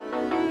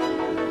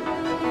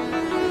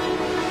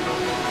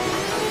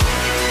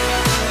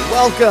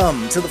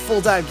Welcome to the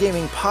Full Dive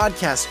Gaming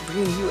Podcast,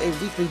 bringing you a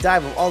weekly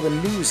dive of all the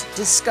news,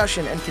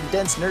 discussion, and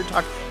condensed nerd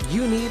talk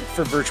you need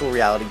for virtual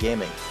reality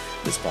gaming.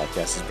 This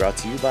podcast is brought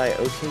to you by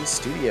OK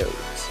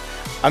Studios.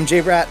 I'm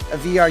Jay Bratt, a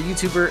VR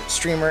YouTuber,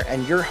 streamer,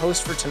 and your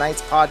host for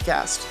tonight's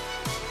podcast.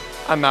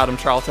 I'm Adam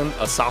Charlton,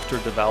 a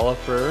software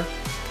developer,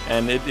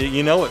 and it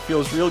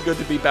feels real good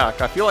to be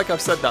back. I feel like I've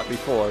said that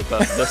before,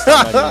 but this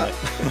time I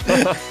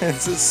mean it.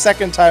 It's the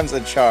second time's a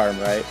charm,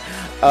 right?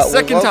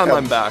 Second time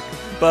I'm back,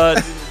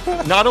 but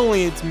not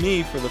only it's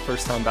me for the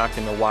first time back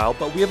in a while,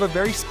 but we have a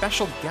very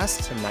special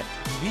guest tonight,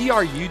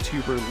 VR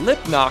YouTuber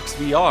Lipnox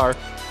VR.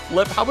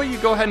 Lip, how about you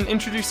go ahead and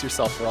introduce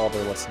yourself for all of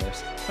our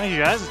listeners? Thank you,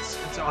 guys.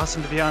 It's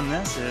awesome to be on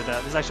this.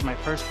 This is actually my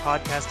first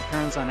podcast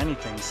appearance on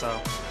anything,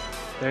 so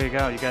there you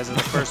go. You guys are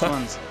the first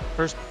ones.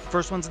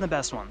 First ones and the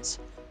best ones.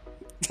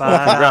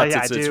 But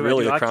Congrats, it's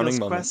really a crowning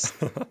moment.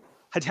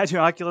 I do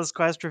Oculus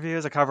Quest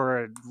reviews. I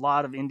cover a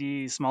lot of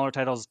indie, smaller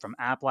titles from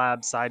App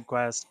Lab,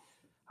 SideQuest.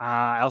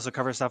 I also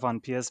cover stuff on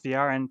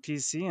PSVR and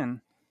PC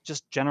and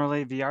just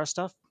generally VR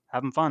stuff.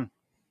 Having fun.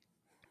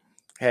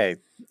 Hey,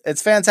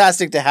 it's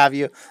fantastic to have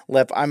you,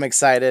 Lip. I'm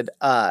excited.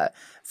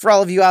 For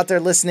all of you out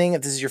there listening,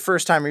 if this is your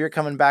first time or you're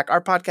coming back,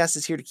 our podcast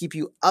is here to keep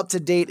you up to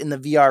date in the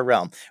VR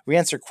realm. We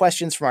answer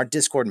questions from our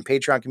Discord and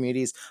Patreon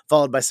communities,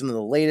 followed by some of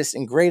the latest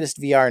and greatest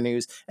VR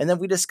news, and then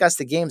we discuss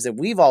the games that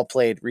we've all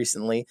played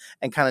recently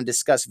and kind of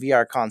discuss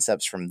VR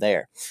concepts from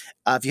there.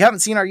 If you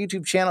haven't seen our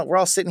YouTube channel, we're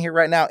all sitting here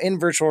right now in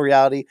virtual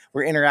reality.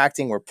 We're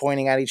interacting, we're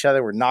pointing at each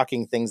other, we're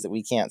knocking things that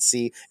we can't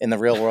see in the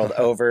real world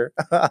over.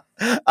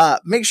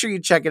 Make sure you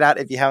check it out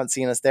if you haven't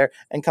seen us there,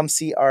 and come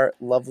see our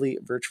lovely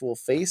virtual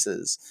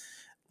faces.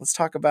 Let's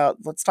talk about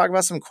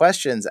some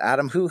questions.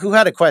 Adam, who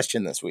had a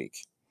question this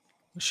week?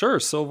 Sure.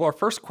 So our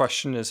first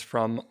question is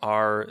from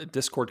our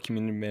Discord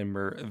community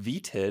member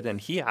VTid,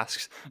 and he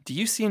asks, do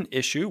you see an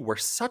issue where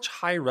such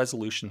high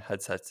resolution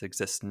headsets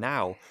exist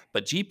now,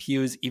 but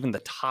GPUs, even the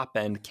top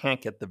end, can't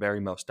get the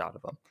very most out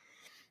of them?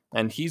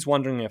 And he's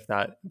wondering if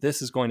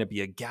this is going to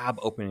be a gap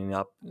opening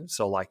up.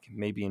 So like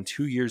maybe in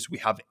 2 years we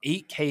have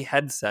 8K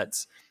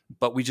headsets,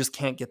 but we just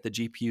can't get the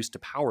GPUs to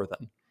power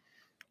them.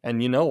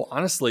 And,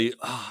 honestly,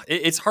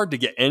 it's hard to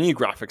get any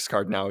graphics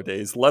card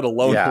nowadays, let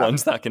alone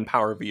ones that can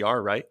power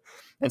VR, right?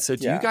 And so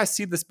do you guys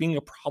see this being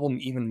a problem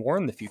even more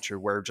in the future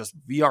where just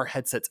VR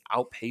headsets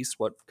outpace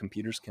what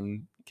computers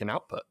can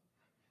output?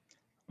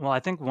 Well, I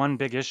think one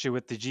big issue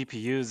with the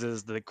GPUs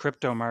is the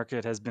crypto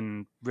market has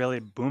been really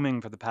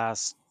booming for the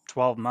past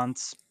 12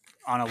 months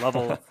on a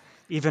level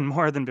even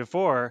more than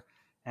before.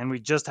 And we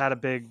just had a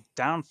big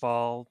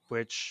downfall,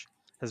 which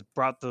has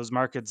brought those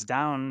markets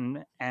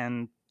down,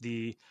 and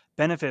the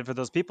benefit for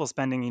those people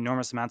spending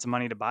enormous amounts of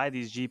money to buy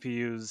these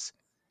GPUs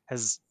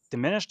has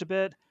diminished a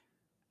bit,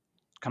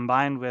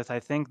 combined with,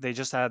 I think they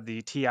just had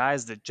the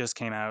TIs that just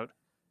came out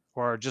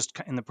or just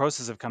in the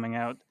process of coming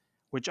out,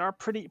 which are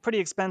pretty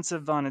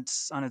expensive on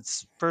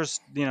its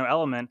first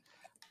element.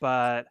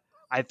 But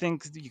I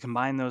think you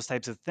combine those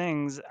types of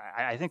things,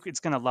 I think it's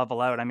going to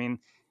level out. I mean,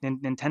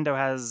 Nintendo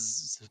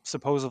has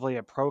supposedly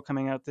a Pro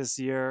coming out this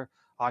year.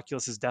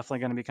 Oculus is definitely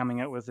going to be coming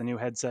out with a new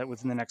headset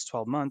within the next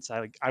 12 months.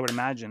 I would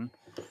imagine.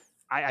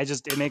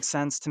 It makes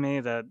sense to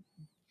me that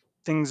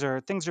things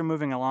are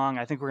moving along.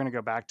 I think we're going to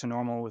go back to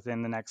normal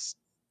within the next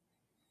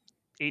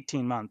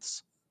 18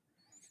 months.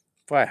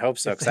 Boy, I hope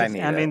so, because I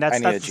need that's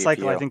the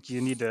cycle I think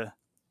you need to.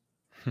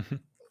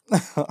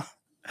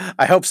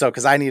 I hope so,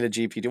 because I need a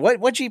GPU.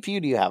 What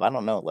GPU do you have? I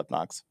don't know,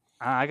 Lipnox.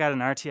 I got an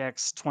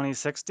RTX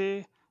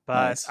 2060,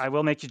 but Nice. I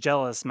will make you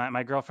jealous.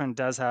 My girlfriend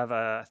does have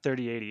a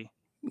 3080.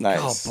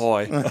 Nice. Oh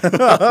boy.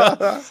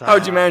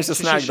 How'd you manage to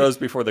snag those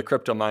before the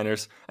crypto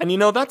miners? And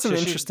that's an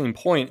interesting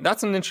point.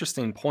 That's an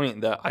interesting point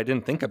that I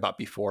didn't think about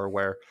before,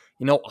 where,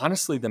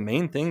 honestly, the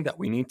main thing that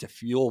we need to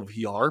fuel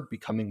VR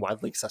becoming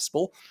widely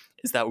accessible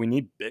is that we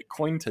need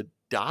Bitcoin to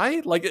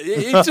die. Like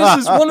it just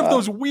is one of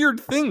those weird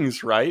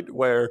things, right?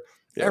 Where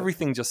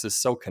everything just is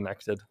so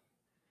connected.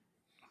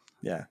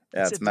 Yeah,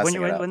 it's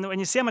messing it up. When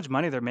you see how much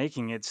money they're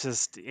making,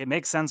 it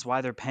makes sense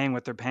why they're paying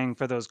what they're paying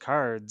for those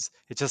cards.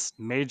 It just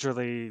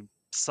majorly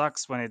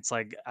sucks when it's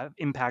like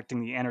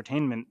impacting the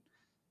entertainment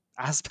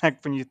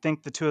aspect when you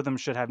think the two of them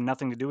should have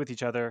nothing to do with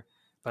each other,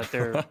 but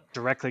they're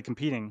directly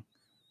competing.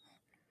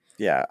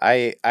 Yeah,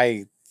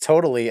 I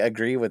totally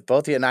agree with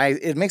both of you, and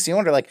it makes me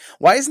wonder, like,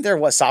 why isn't there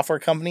a software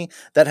company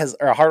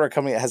or a hardware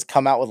company that has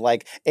come out with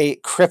like a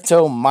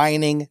crypto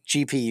mining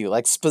GPU,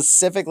 like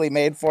specifically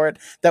made for it,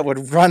 that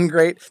would run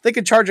great? They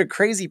could charge a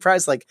crazy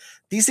price. Like,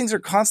 these things are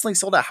constantly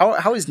sold out.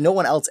 How is no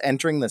one else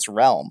entering this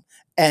realm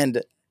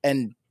and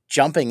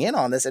jumping in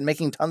on this and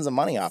making tons of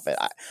money off it?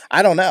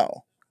 I don't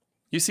know.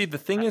 You see, the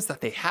thing is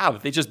that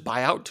they just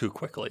buy out too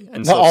quickly,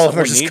 and so all if of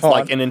them someone needs gone.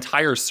 like an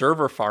entire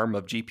server farm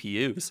of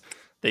GPUs,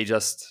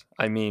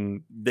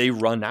 they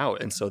run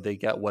out, and so they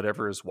get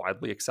whatever is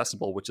widely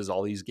accessible, which is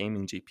all these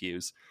gaming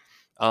GPUs.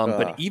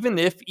 But even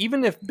if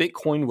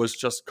Bitcoin was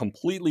just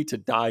completely to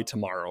die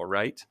tomorrow,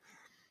 right?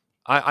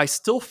 I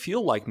still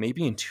feel like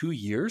maybe in 2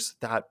 years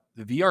that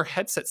the VR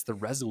headsets, the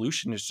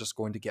resolution is just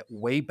going to get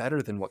way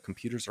better than what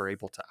computers are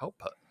able to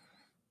output.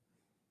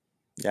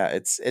 Yeah,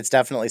 it's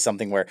definitely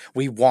something where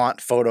we want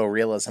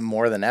photorealism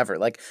more than ever.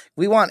 Like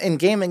we want in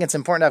gaming, it's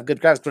important to have good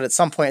graphics, but at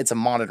some point, it's a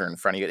monitor in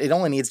front of you. It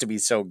only needs to be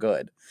so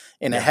good.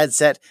 In a Yeah.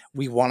 headset,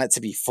 we want it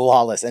to be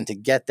flawless, and to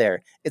get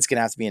there, it's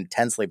gonna have to be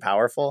intensely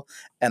powerful.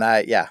 And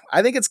I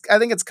think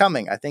it's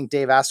coming. I think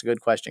Dave asked a good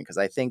question because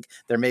I think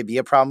there may be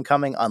a problem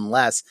coming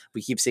unless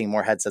we keep seeing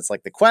more headsets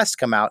like the Quest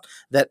come out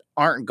that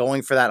aren't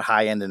going for that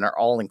high end and are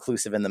all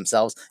inclusive in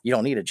themselves. You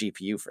don't need a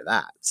GPU for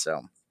that.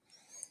 So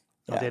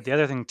Well, yeah. the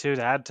other thing too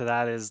to add to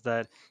that is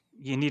that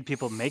you need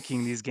people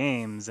making these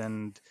games,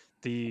 and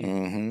the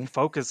Mm-hmm.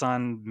 focus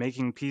on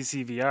making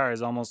PC VR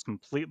is almost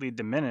completely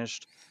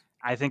diminished.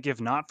 I think if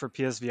not for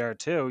PSVR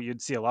 2,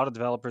 you'd see a lot of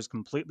developers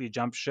completely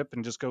jump ship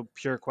and just go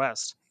pure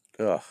Quest.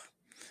 Ugh.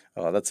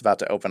 Oh, that's about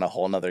to open a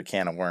whole nother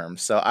can of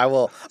worms. So I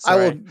will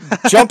Sorry.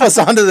 jump us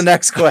on to the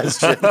next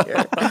question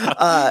here.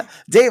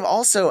 Dave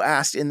also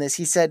asked in this,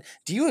 he said,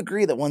 do you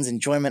agree that one's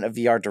enjoyment of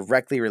VR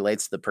directly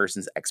relates to the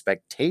person's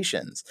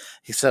expectations?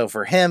 So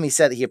for him, he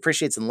said he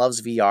appreciates and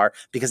loves VR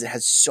because it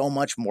has so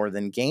much more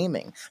than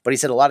gaming. But he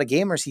said a lot of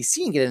gamers he's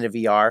seen get into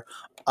VR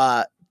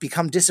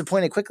become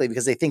disappointed quickly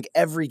because they think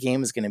every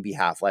game is going to be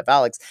Half-Life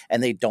Alyx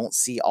and they don't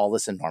see all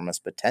this enormous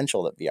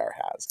potential that VR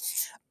has.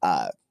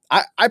 Uh,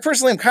 I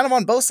personally am kind of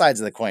on both sides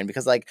of the coin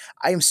because like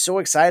I am so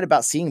excited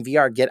about seeing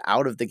VR get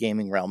out of the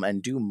gaming realm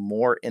and do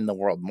more in the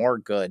world, more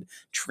good,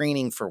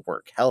 training for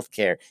work,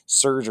 healthcare,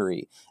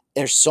 surgery.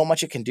 There's so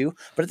much it can do,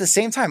 but at the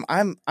same time,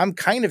 I'm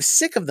kind of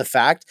sick of the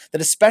fact that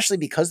especially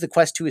because the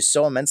Quest 2 is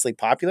so immensely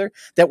popular,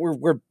 that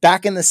we're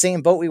back in the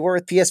same boat we were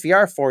with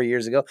PSVR 4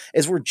 years ago,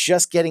 is we're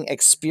just getting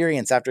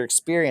experience after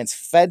experience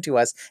fed to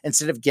us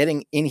instead of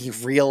getting any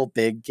real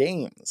big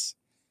games.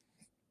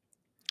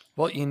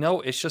 Well,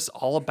 it's just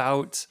all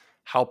about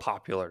how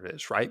popular it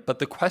is, right? But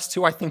the Quest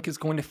 2, I think, is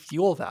going to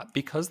fuel that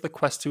because the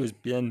Quest 2 has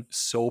been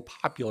so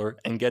popular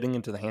and getting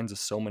into the hands of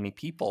so many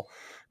people.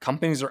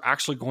 Companies are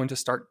actually going to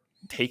start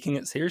taking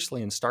it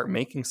seriously and start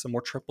making some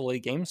more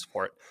AAA games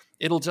for it.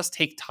 It'll just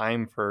take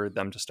time for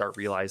them to start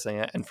realizing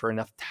it and for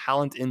enough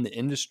talent in the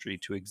industry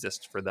to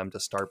exist for them to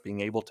start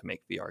being able to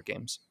make VR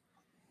games.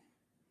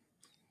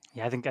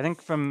 Yeah, I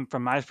think from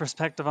my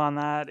perspective on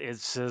that,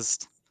 it's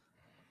just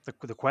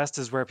the Quest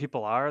is where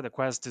people are. The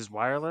Quest is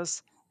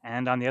wireless,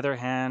 and on the other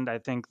hand, I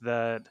think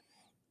that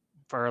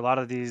for a lot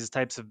of these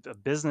types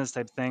of business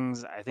type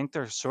things, I think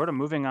they're sort of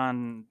moving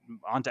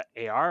onto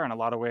AR in a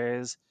lot of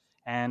ways,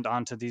 and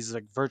onto these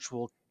like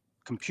virtual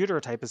computer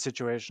type of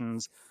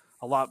situations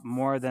a lot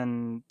more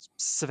than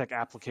specific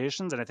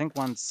applications. And I think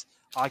once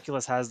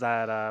Oculus has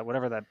that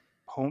whatever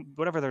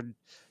their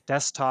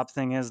desktop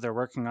thing is they're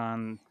working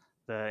on,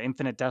 the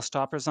Infinite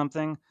Desktop or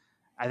something,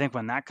 I think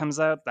when that comes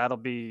out, that'll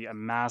be a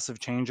massive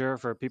changer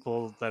for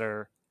people that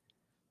are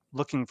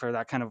looking for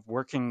that kind of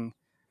working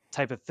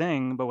type of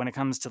thing. But when it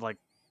comes to like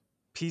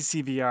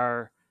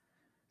PCVR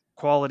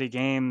quality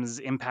games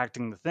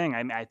impacting the thing,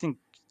 I mean, I think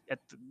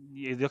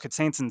you look at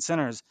Saints and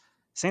Sinners.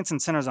 Saints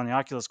and Sinners on the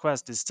Oculus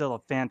Quest is still a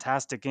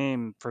fantastic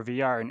game for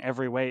VR in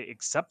every way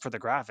except for the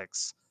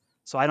graphics.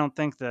 So I don't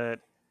think that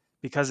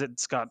because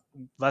it's got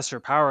lesser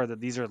power that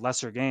these are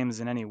lesser games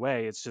in any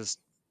way. It's just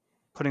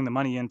putting the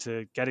money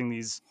into getting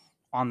these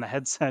on the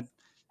headset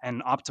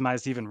and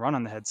optimized to even run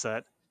on the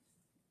headset.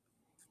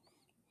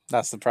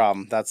 That's the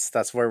problem.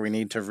 That's where we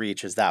need to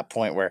reach, is that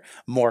point where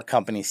more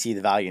companies see the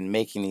value in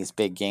making these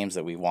big games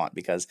that we want.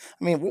 Because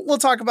I mean, we'll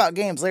talk about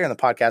games later in the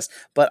podcast,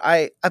 but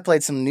I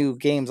played some new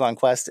games on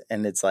Quest,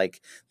 and it's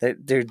like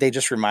they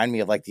just remind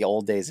me of like the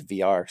old days of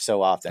VR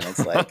so often.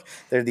 It's like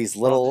they're these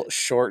Well, little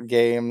short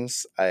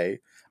games. I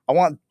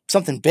want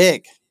something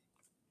big.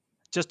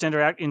 just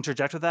to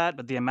interject with that,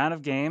 but the amount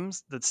of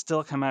games that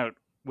still come out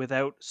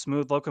without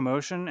smooth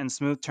locomotion and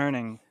smooth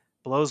turning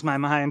blows my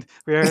mind.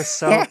 We are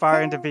so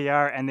far into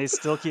VR and they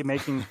still keep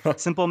making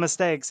simple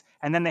mistakes,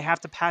 and then they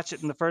have to patch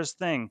it in the first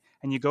thing.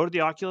 And you go to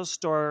the Oculus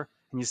store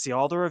and you see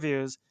all the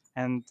reviews,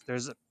 and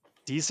there's a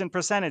decent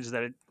percentage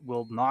that it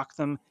will knock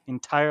them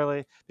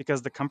entirely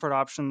because the comfort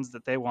options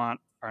that they want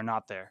are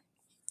not there.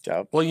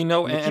 Yep. Well, And they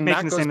keep and making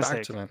that the goes same back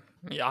mistake.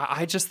 to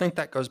I just think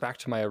that goes back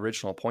to my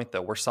original point,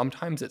 though, where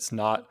sometimes it's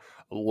not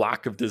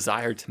lack of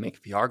desire to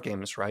make VR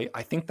games, right?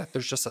 I think that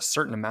there's just a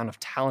certain amount of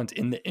talent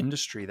in the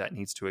industry that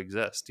needs to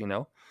exist.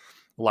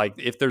 Like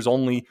if there's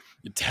only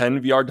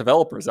 10 VR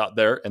developers out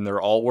there and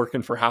they're all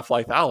working for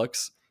Half-Life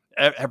Alyx,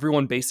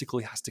 everyone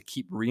basically has to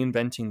keep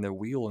reinventing the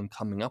wheel and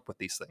coming up with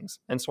these things.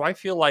 And so I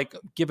feel like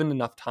given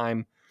enough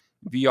time,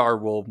 VR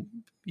will,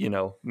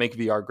 make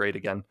VR great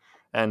again.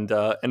 And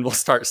we'll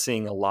start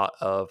seeing a lot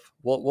of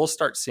we'll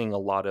start seeing a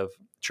lot of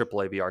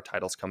AAA VR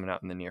titles coming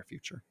out in the near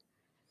future.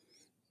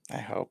 I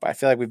hope. I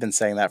feel like we've been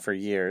saying that for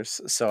years,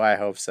 so I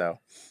hope so.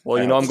 Well,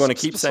 I hope I'm going so. to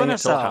keep saying Splinter it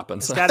till it Cell,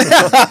 happens. it's got to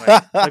be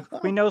coming.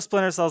 Like we know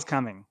Splinter Cell's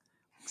coming.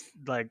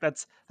 Like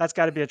that's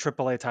got to be a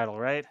AAA title,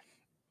 right?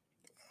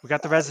 We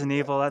got the Resident Yeah.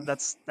 Evil.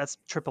 That's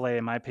AAA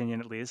in my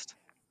opinion, at least.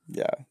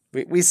 Yeah,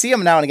 we see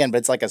them now and again, but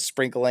it's like a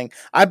sprinkling.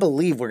 I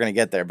believe we're gonna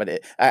get there, but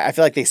I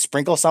feel like they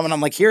sprinkle some, and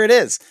I'm like, here it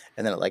is,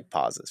 and then it like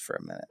pauses for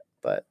a minute.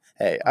 But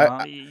hey,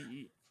 Well,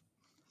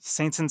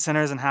 Saints and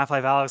Sinners and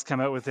Half-Life Alyx come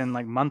out within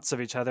like months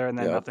of each other, and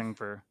then Yep. nothing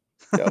for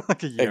Yep.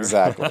 like a year.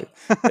 Exactly.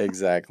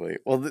 Exactly.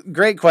 Well,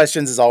 great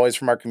questions as always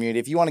from our community.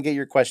 If you want to get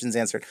your questions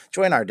answered,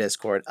 join our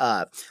Discord.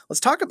 Let's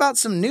talk about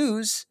some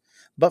news.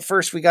 But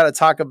first, we got to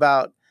talk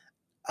about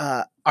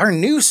our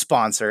new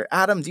sponsor.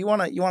 Adam, do you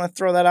want to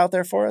throw that out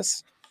there for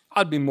us?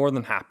 I'd be more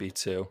than happy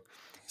to.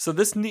 So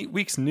this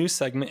week's news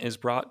segment is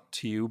brought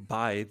to you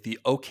by the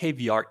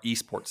OKVR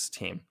esports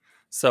team.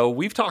 So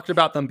we've talked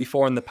about them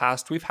before in the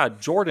past. We've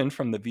had Jordan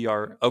from the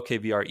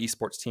OKVR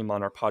esports team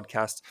on our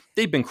podcast.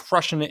 They've been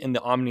crushing it in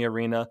the Omni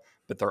Arena,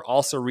 but they're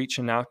also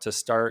reaching out to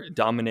start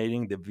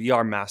dominating the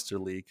VR Master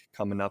League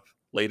coming up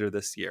later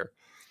this year.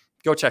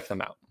 Go check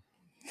them out.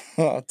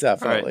 Oh,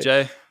 definitely. All right,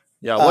 Jay.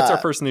 Yeah, what's our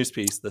first news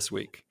piece this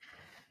week?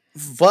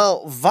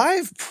 Well,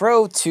 Vive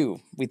Pro 2.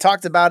 We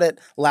talked about it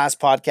last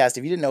podcast.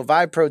 If you didn't know,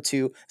 Vive Pro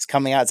 2 is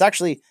coming out. It's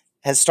actually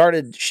has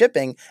started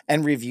shipping,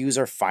 and reviews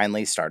are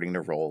finally starting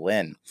to roll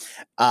in.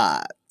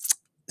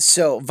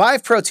 So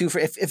Vive Pro 2,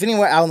 if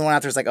anyone out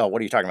there is like, oh,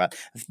 what are you talking about?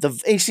 The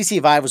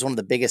HTC Vive was one of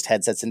the biggest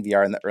headsets in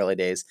VR in the early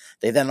days.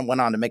 They then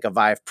went on to make a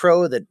Vive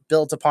Pro that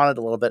built upon it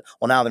a little bit.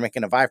 Well, now they're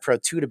making a Vive Pro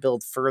 2 to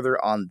build further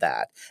on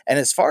that. And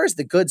as far as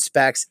the good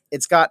specs,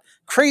 it's got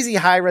crazy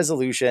high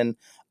resolution,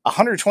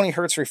 120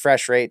 hertz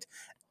refresh rate,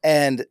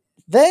 and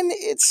then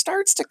it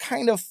starts to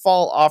kind of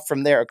fall off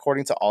from there,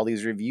 according to all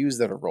these reviews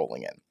that are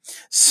rolling in.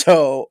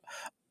 So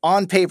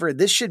on paper,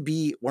 this should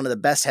be one of the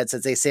best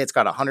headsets. They say it's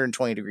got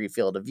 120 degree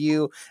field of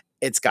view.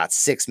 It's got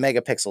 6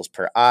 megapixels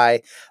per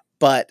eye.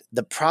 But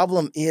the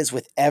problem is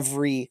with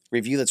every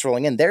review that's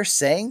rolling in, they're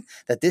saying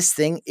that this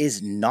thing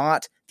is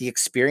not the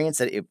experience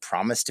that it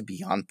promised to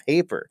be on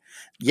paper.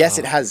 Yes,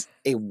 it has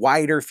a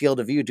wider field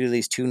of view due to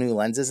these 2 new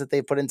lenses that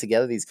they put in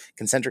together, these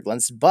concentric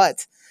lenses,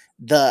 but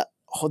the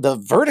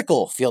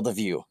vertical field of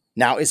view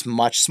now is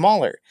much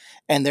smaller,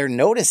 and they're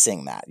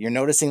noticing that. You're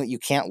noticing that you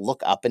can't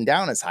look up and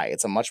down as high.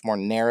 It's a much more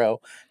narrow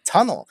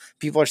tunnel.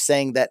 People are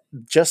saying that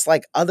just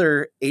like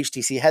other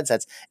HTC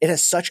headsets, it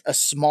has such a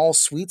small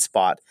sweet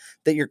spot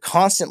that you're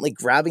constantly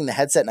grabbing the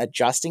headset and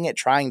adjusting it,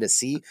 trying to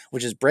see,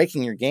 which is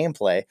breaking your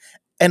gameplay.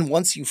 And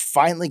once you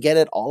finally get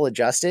it all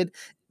adjusted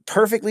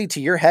perfectly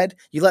to your head,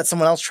 you let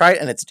someone else try it,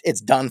 and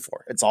it's done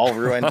for. It's all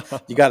ruined.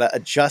 You got to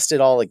adjust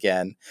it all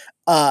again.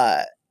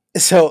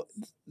 So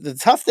the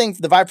tough thing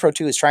the Vive Pro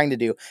 2 is trying to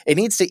do, it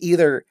needs to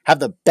either have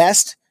the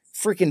best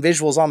freaking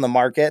visuals on the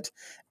market,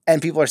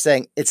 and people are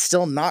saying it's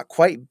still not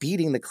quite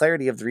beating the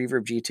clarity of the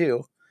Reverb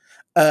G2,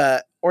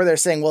 or they're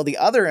saying, well, the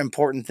other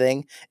important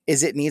thing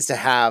is it needs to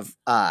have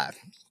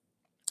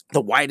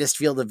the widest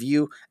field of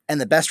view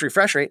and the best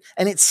refresh rate,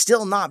 and it's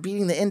still not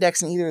beating the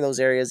index in either of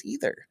those areas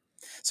either.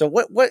 So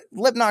what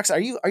Lipnox,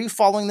 are you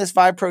following this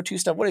Vive Pro 2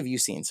 stuff? What have you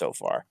seen so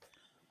far?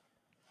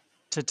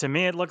 To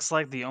me, it looks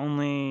like the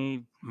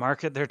only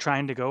market they're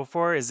trying to go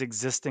for is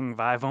existing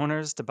Vive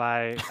owners to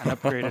buy an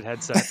upgraded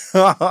headset,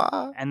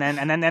 and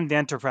then the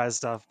enterprise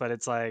stuff. But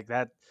it's like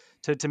that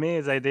to me,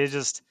 it's like they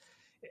just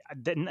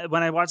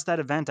when I watched that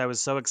event, I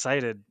was so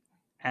excited,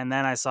 and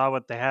then I saw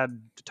what they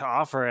had to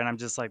offer, and I'm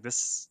just like,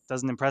 this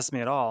doesn't impress me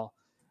at all.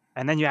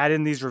 And then you add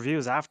in these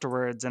reviews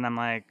afterwards, and I'm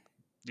like,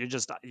 you're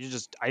just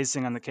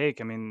icing on the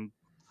cake. I mean,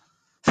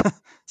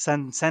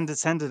 send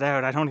it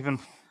out. I don't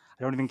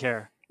even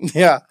care.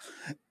 Yeah.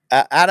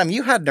 Adam,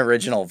 you had an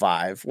original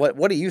Vive.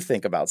 What do you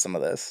think about some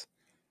of this?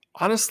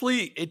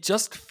 Honestly, it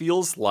just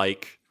feels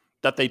like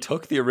that they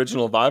took the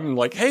original Vive and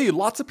like, hey,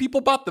 lots of people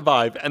bought the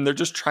Vive, and they're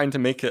just trying to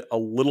make it a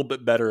little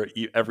bit better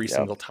every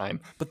single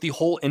time. But the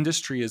whole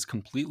industry has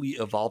completely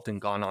evolved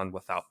and gone on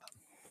without them.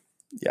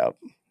 Yep.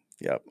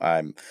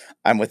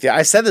 I'm with you.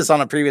 I said this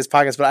on a previous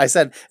podcast, but I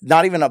said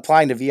not even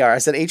applying to VR. I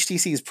said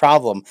HTC's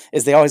problem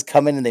is they always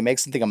come in and they make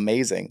something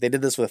amazing. They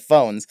did this with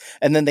phones,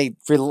 and then they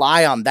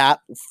rely on that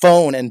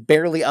phone and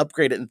barely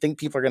upgrade it and think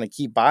people are going to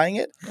keep buying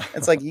it.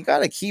 It's like, you got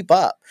to keep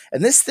up.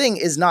 And this thing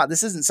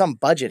this isn't some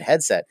budget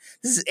headset.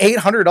 This is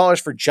 $800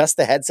 for just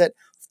the headset.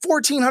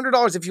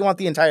 $1,400 if you want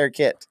the entire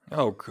kit.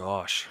 Oh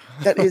gosh.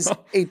 That is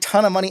a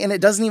ton of money, and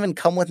it doesn't even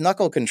come with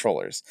knuckle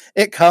controllers.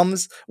 It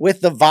comes with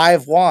the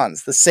Vive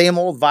wands, the same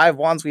old Vive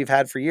wands we've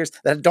had for years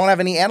that don't have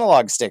any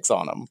analog sticks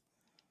on them.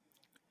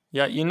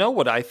 Yeah, you know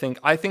what I think?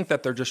 I think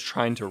that they're just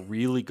trying to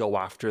really go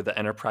after the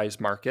enterprise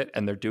market,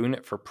 and they're doing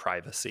it for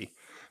privacy.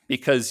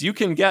 Because you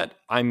can get,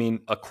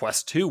 a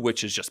Quest 2,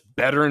 which is just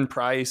better in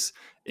price.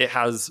 It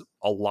has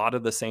a lot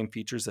of the same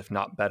features, if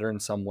not better in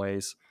some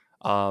ways.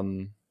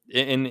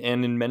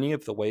 In many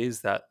of the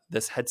ways that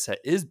this headset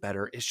is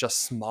better, it's just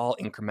small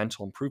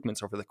incremental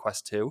improvements over the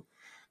Quest 2.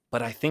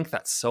 But I think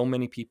that so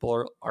many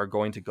people are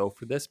going to go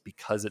for this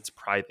because it's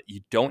private.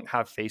 You don't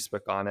have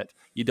Facebook on it.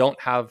 You don't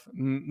have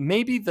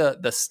maybe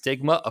the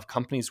stigma of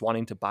companies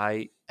wanting to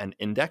buy an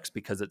Index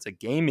because it's a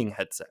gaming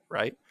headset,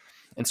 right?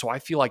 And so I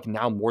feel like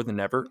now more than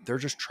ever, they're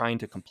just trying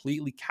to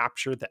completely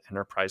capture the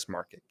enterprise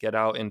market, get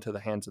out into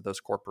the hands of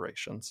those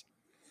corporations.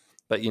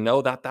 But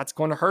that's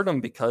going to hurt them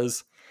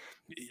because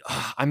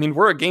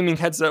we're a gaming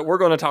headset. We're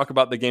going to talk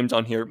about the games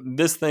on here.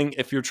 This thing,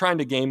 if you're trying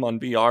to game on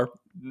VR,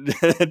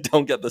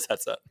 don't get this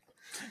headset.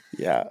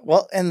 Yeah.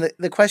 Well, and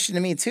the question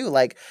to me too,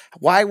 like,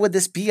 why would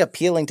this be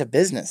appealing to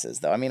businesses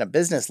though? I mean, a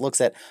business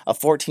looks at a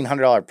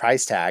 $1,400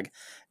 price tag,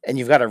 and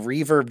you've got a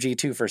Reverb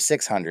G2 for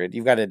 600.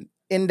 You've got an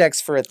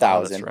Index for Oh, that's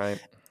 1,000. right.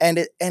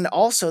 And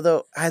also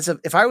though,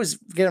 if I was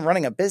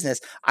running a business,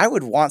 I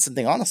would want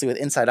something honestly with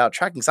inside out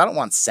tracking. Because I don't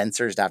want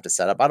sensors to have to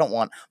set up. I don't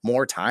want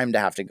more time to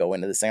have to go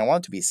into this thing. I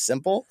want it to be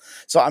simple.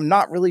 So I'm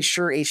not really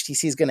sure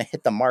HTC is going to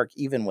hit the mark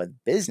even with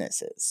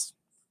businesses.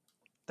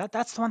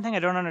 That's the one thing I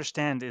don't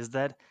understand is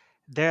that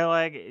they're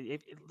like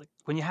like,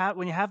 when you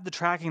have the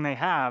tracking they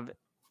have,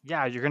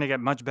 yeah, you're gonna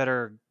get much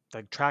better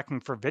like tracking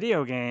for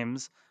video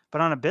games. But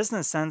on a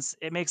business sense,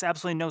 it makes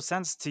absolutely no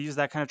sense to use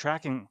that kind of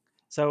tracking.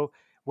 So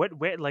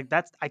like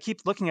that's I keep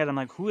looking at them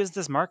like, who is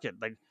this market?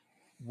 Like,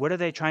 what are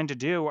they trying to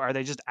do? Are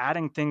they just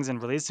adding things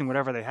and releasing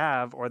whatever they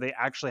have, or they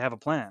actually have a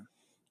plan?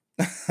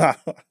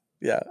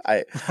 Yeah,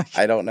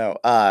 I don't know.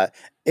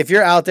 If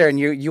you're out there and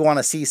you want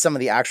to see some of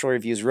the actual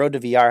reviews, Road to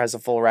VR has a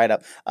full write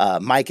up.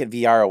 Mike at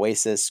VR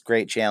Oasis,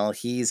 great channel.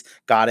 He's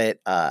got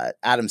it.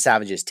 Adam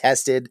Savage is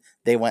tested.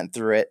 They went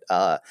through it.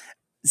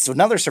 So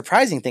another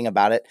surprising thing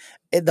about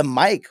the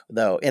mic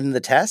though in the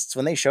tests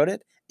when they showed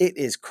it, it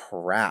is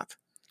crap.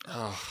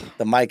 Oh,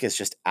 The mic is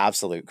just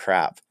absolute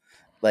crap.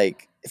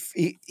 Like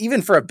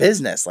even for a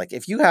business, like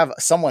if you have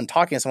someone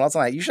talking to someone else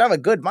on that, you should have a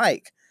good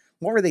mic.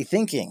 What were they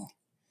thinking?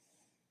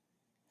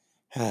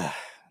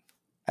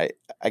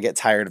 I get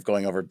tired of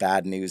going over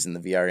bad news in the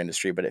VR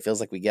industry, but it feels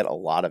like we get a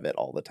lot of it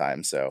all the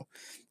time. So,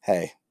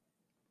 hey,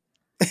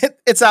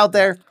 it's out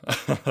Yeah. there.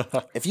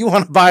 If you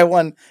want to buy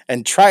one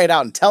and try it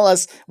out and tell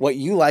us what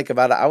you like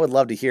about it, I would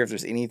love to hear if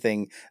there's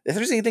anything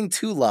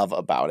to love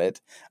about it.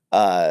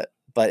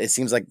 But it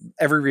seems like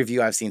every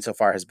review I've seen so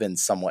far has been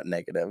somewhat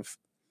negative.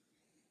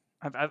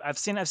 I've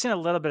seen a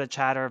little bit of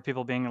chatter of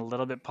people being a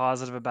little bit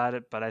positive about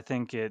it, but I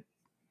think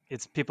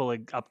it's people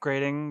like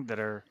upgrading that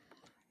are,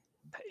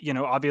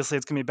 obviously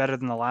it's gonna be better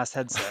than the last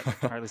headset,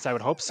 or at least I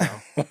would hope so.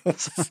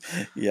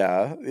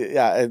 Yeah,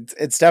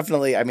 it's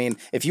definitely. I mean,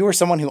 if you were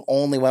someone who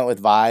only went with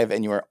Vive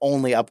and you were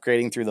only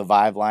upgrading through the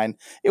Vive line,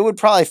 it would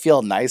probably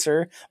feel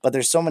nicer. But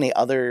there's so many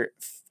other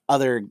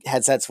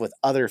headsets with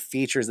other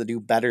features that do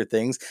better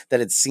things that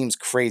it seems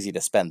crazy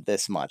to spend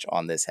this much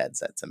on this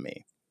headset to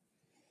me.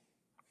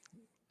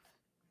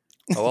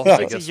 oh well,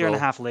 I It's a guess year and a we'll.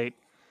 half late.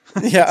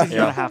 It's a Yeah. year and a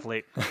Yeah. half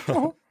late.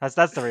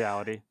 That's the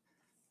reality.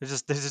 They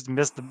just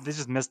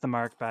missed the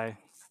mark by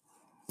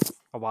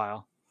a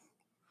while.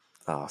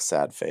 Oh,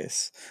 sad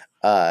face.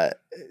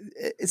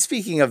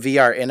 Speaking of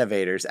VR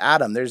innovators,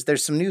 Adam,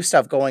 there's some new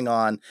stuff going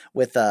on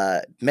with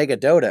Mega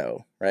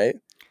Dodo, right?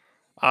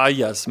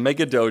 Yes,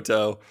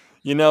 Megadoto.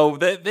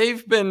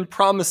 They've been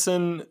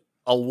promising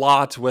a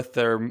lot with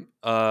their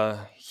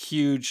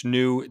huge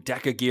new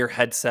Deca Gear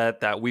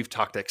headset that we've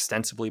talked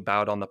extensively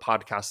about on the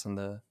podcast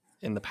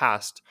in the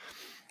past.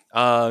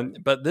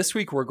 But this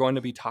week we're going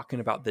to be talking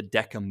about the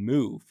Deca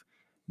Move.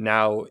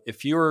 Now,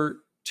 if you're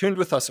tuned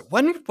with us,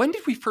 when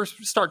did we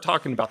first start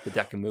talking about the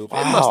Deca Move?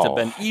 It must have Wow.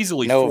 been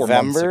easily 4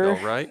 months ago,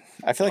 November? right?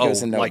 I feel like it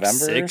was Oh, in like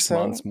November or 6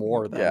 months so.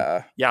 more than.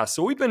 Yeah. Yeah,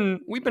 so we've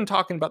been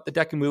talking about the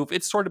Deca Move.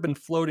 It's sort of been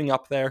floating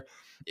up there.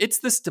 It's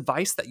this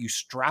device that you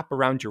strap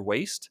around your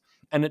waist,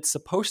 and it's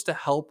supposed to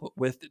help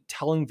with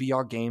telling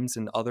VR games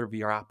and other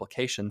VR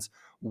applications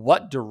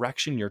what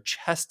direction your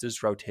chest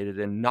is rotated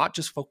in, not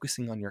just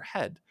focusing on your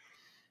head.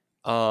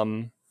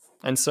 Um,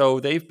 and so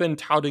they've been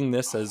touting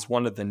this as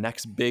one of the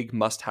next big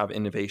must-have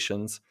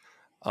innovations.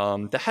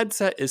 The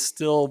headset is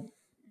still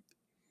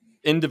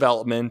in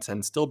development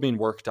and still being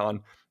worked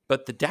on,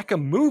 but the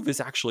Deca Move is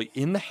actually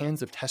in the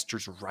hands of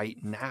testers right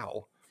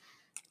now.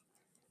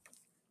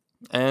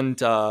 And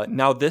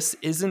now this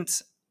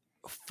isn't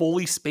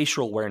fully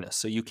spatial awareness,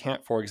 so you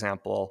can't, for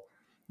example,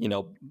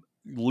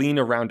 lean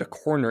around a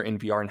corner in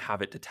VR and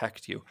have it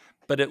detect you.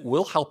 But it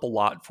will help a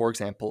lot, for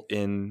example,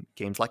 in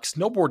games like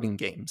snowboarding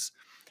games,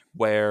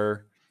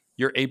 where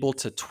you're able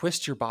to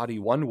twist your body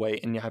one way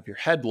and you have your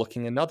head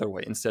looking another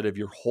way instead of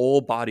your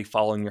whole body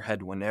following your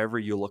head whenever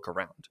you look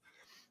around.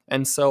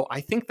 And so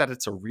I think that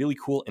it's a really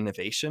cool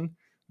innovation,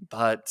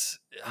 but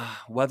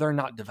whether or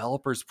not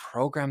developers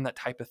program that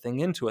type of thing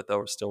into it,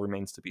 though, still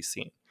remains to be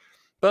seen.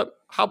 But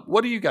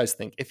what do you guys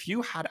think? If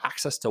you had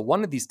access to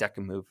one of these Deca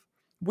Move,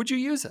 would you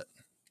use it?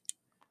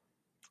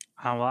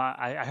 Well,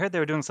 I heard they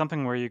were doing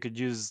something where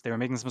they were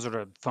making some sort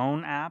of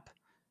phone app,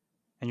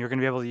 and you're going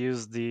to be able to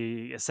use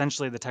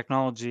essentially the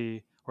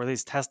technology, or at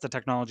least test the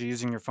technology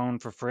using your phone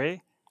for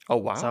free.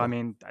 Oh, So, I wow.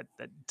 mean,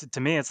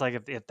 to me, it's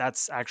like if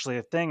that's actually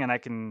a thing, and I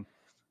can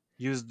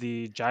use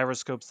the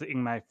gyroscopes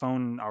in my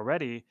phone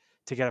already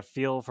to get a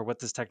feel for what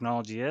this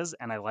technology is,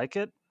 and I like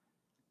it,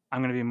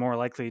 I'm going to be more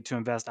likely to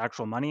invest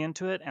actual money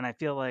into it. And I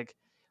feel like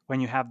when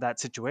you have that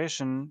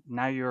situation,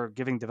 now you're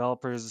giving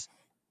developers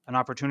an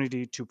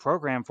opportunity to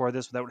program for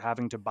this without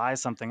having to buy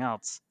something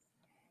else.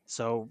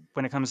 So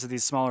when it comes to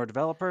these smaller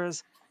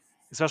developers,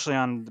 especially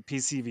on the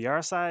PC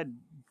VR side,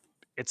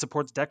 it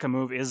supports Deca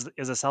Move is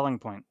a selling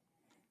point.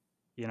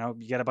 You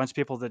get a bunch of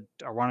people that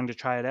are wanting to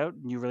try it out,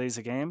 and you release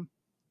a game,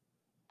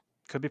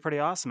 could be pretty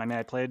awesome. I mean,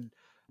 I played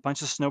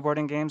bunch of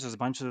snowboarding games. There's a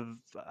bunch of,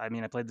 I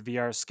mean, I played the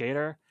VR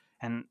skater,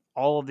 and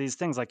all of these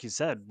things, like you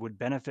said, would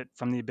benefit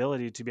from the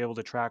ability to be able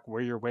to track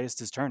where your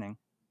waist is turning.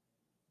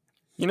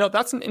 You know,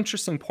 that's an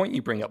interesting point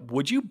you bring up.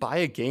 Would you buy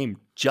a game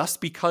just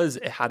because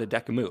it had a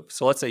deck of move?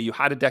 So let's say you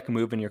had a deck of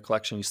move in your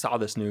collection, you saw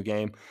this new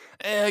game,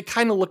 it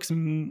kind of looks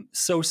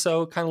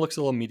so-so, kind of looks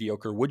a little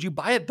mediocre. Would you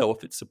buy it though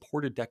if it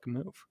supported deck of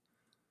move?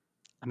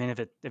 I mean, if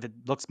it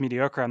looks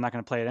mediocre, I'm not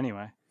going to play it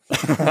anyway. I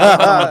don't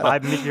want to buy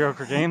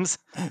mediocre games.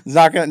 You're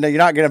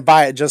not gonna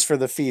buy it just for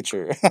the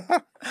feature.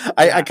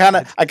 I kind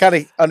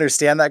of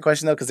understand that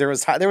question though, because there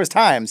was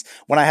times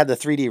when I had the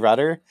 3D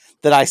rudder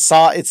that I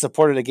saw it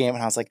supported a game,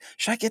 and I was like,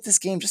 should I get this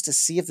game just to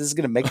see if this is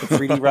gonna make the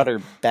 3D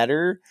rudder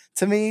better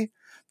to me?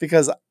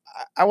 Because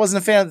I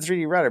wasn't a fan of the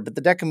 3D rudder, but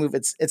the deck of move,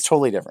 it's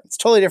totally different. It's a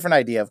totally different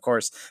idea, of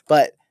course.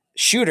 But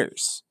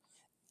shooters,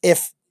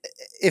 if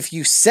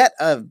you set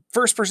a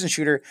first person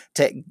shooter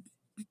to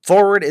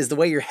forward is the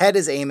way your head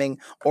is aiming,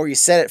 or you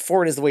set it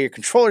forward is the way your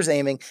controller's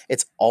aiming,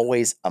 it's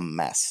always a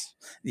mess.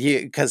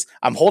 Because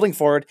I'm holding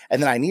forward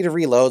and then I need to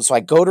reload, so I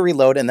go to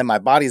reload and then my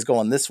body's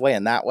going this way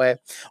and that way,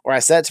 or I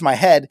set it to my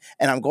head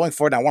and I'm going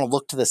forward and I want to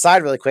look to the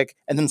side really quick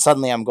and then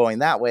suddenly I'm going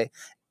that way.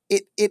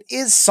 It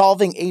is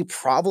solving a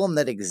problem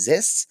that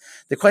exists.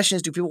 The question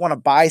is, do people want to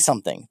buy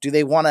something? Do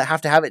they want to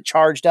have it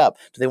charged up?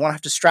 Do they want to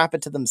have to strap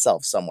it to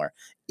themselves somewhere?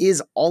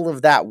 Is all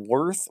of that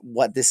worth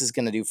what this is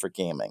going to do for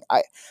gaming?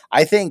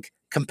 I think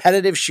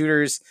competitive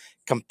shooters,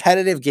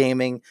 competitive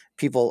gaming,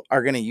 people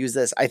are going to use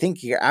this. I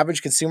think your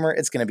average consumer,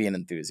 it's going to be an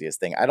enthusiast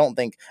thing. I don't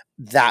think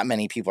that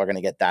many people are going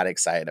to get that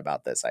excited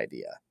about this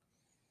idea.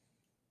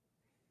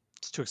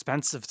 It's too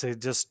expensive to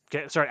just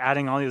start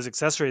adding all these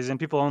accessories, and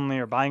people only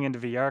are buying into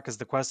VR because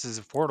the Quest is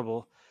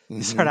affordable.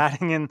 You start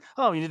adding in,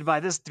 oh, you need to buy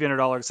this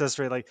 $300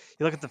 accessory. Like,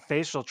 you look at the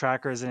facial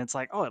trackers and it's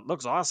like, oh, it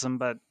looks awesome,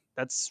 but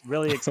that's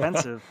really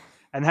expensive.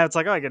 And now it's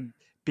like, oh, I could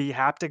be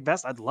haptic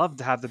vest. I'd love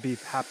to have the Be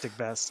haptic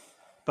vest.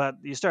 But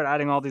you start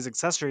adding all these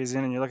accessories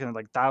in and you're looking at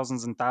like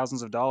thousands and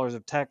thousands of dollars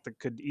of tech that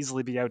could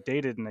easily be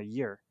outdated in a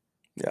year.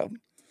 Yeah.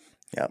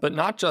 Yeah. But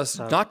not just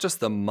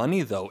the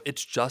money though.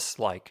 It's just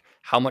like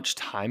how much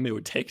time it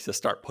would take to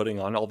start putting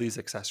on all these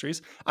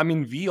accessories. I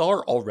mean,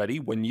 VR already,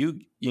 when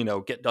you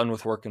get done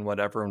with work and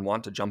whatever and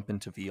want to jump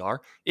into VR,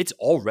 it's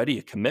already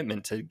a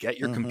commitment to get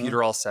your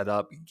computer all set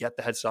up, get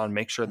the headset on,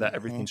 make sure that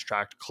everything's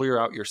tracked, clear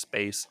out your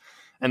space.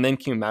 And then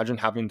can you imagine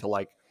having to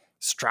like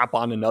strap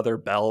on another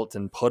belt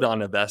and put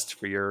on a vest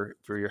for your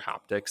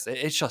haptics?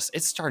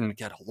 It's starting to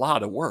get a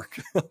lot of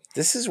work.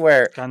 This is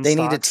where they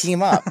need to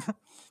team up.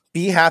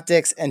 Be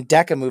Haptics and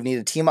Decamove need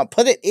to team up.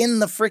 Put it in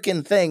the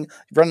freaking thing,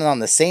 running on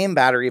the same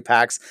battery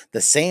packs,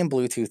 the same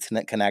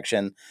Bluetooth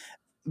connection.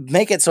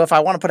 Make it so if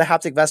I want to put a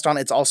haptic vest on,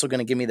 it's also going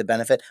to give me the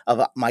benefit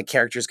of my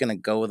character's going to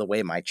go the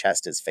way my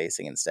chest is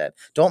facing instead.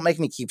 Don't make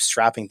me keep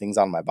strapping things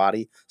on my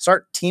body.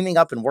 Start teaming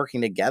up and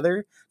working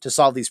together to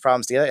solve these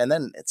problems together, and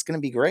then it's going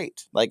to be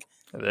great. Like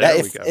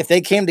that, if they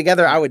came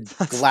together, I would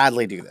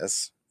gladly do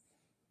this.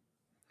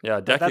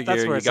 Yeah, Deca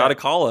Gear, you got to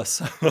call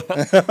us.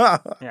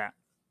 Yeah.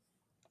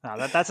 No,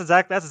 that's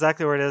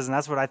exactly where it is, and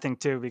that's what I think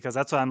too. Because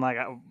that's why I'm like,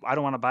 I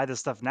don't want to buy this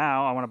stuff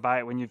now. I want to buy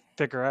it when you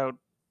figure out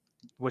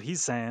what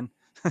he's saying.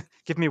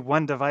 Give me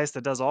one device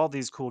that does all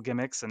these cool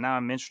gimmicks, and now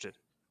I'm interested.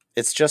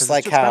 It's just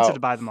like it's too expensive to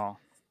buy them all.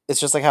 It's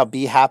just like how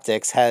Be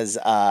Haptics has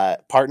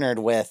partnered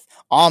with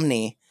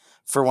Omni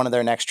for one of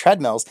their next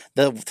treadmills.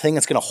 The thing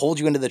that's going to hold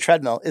you into the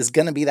treadmill is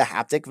going to be the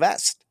haptic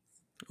vest.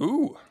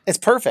 Ooh, it's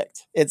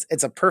perfect.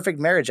 It's a perfect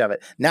marriage of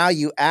it. Now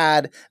you're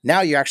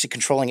actually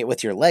controlling it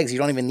with your legs. You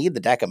don't even need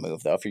the Deca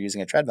move though if you're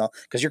using a treadmill,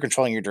 because you're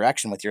controlling your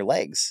direction with your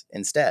legs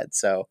instead.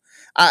 So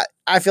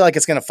I feel like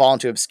it's going to fall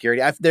into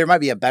obscurity. There might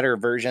be a better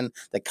version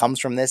that comes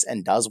from this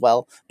and does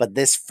well, but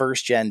this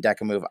first gen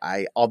Deca move,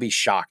 I'll be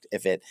shocked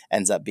if it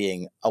ends up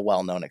being a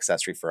well-known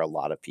accessory for a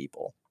lot of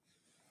people.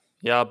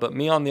 Yeah, but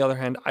me, on the other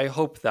hand, I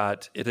hope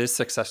that it is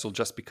successful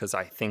just because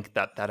I think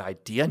that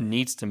idea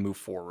needs to move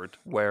forward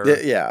where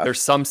there's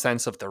some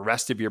sense of the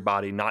rest of your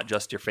body, not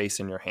just your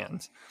face and your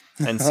hands.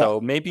 And so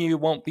maybe you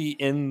won't be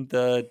in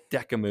the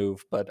Deca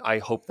move, but I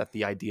hope that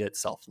the idea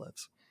itself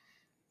lives.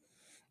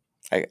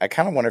 I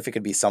kind of wonder if it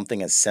could be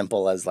something as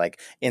simple as like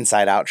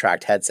inside out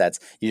tracked headsets.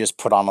 You just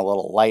put on a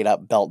little light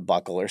up belt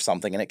buckle or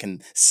something and it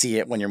can see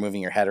it when you're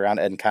moving your head around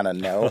and kind of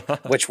know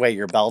which way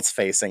your belt's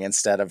facing,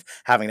 instead of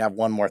having to have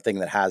one more thing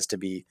that has to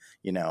be,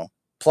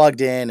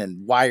 plugged in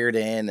and wired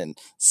in and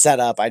set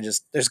up.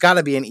 There's got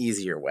to be an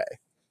easier way.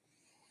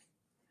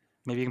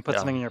 Maybe you can put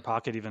something in your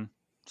pocket even.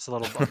 Just a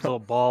little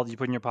ball you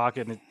put in your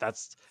pocket, and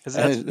that's what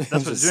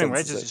it's doing,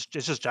 right? It's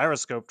just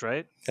gyroscoped,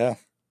 right? Yeah.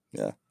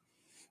 Yeah.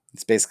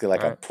 It's basically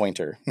like a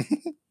pointer.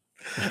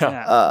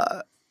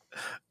 Yeah.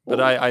 But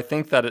I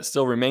think that it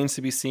still remains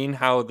to be seen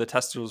what the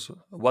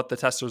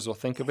testers will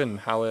think of it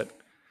and how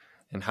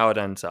it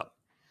ends up.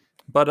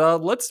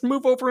 But let's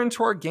move over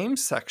into our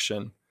games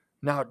section.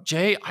 Now,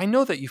 Jay, I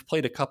know that you've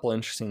played a couple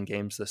interesting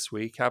games this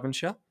week,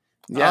 haven't you?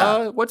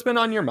 Yeah. What's been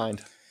on your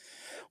mind?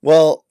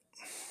 Well,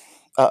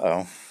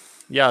 uh-oh.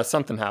 Yeah,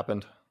 something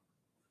happened.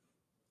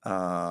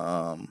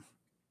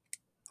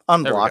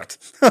 Unblocked.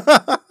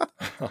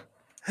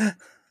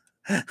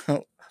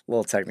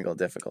 Little technical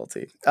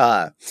difficulty.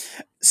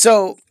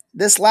 So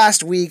this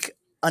last week,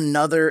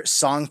 another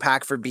song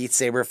pack for Beat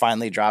Saber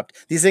finally dropped.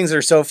 These things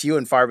are so few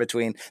and far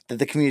between that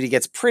the community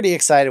gets pretty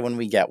excited when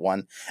we get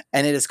one.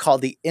 And it is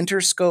called the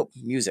Interscope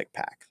Music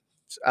Pack.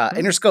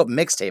 Interscope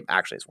Mixtape,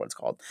 actually, is what it's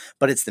called.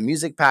 But it's the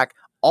music pack,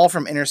 all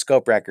from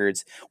Interscope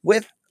Records,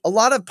 with a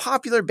lot of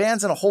popular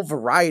bands and a whole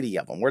variety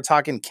of them. We're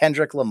talking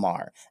Kendrick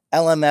Lamar,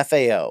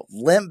 LMFAO,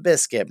 Limp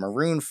Bizkit,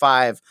 Maroon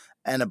 5,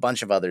 and a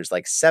bunch of others.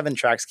 Like 7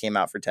 tracks came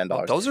out for $10.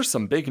 Oh, those are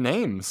some big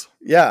names.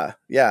 Yeah.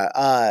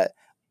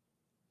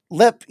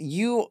 Lip,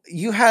 you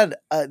had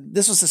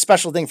this was a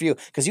special thing for you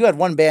because you had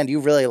one band you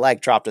really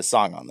liked dropped a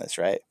song on this,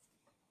 right?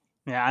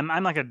 Yeah,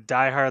 I'm like a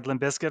diehard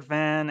Limp Bizkit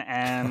fan,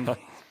 and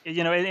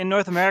in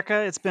North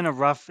America, it's been a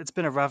rough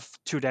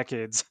 2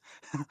 decades.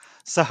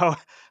 So,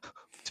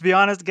 to be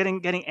honest,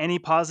 getting any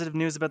positive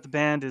news about the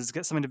band is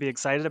something to be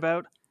excited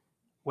about.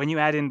 When you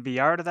add in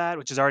VR to that,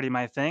 which is already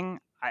my thing,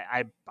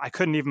 I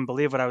couldn't even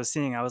believe what I was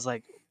seeing. I was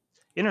like,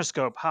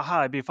 Interscope,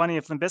 haha, it'd be funny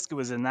if Limp Bizkit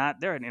was in that.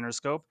 They're in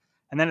Interscope,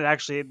 and then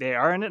they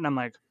are in it, and I'm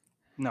like,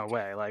 no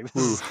way, like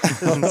this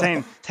is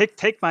insane.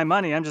 Take my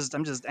money. I'm just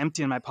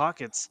emptying my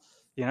pockets.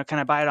 Can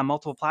I buy it on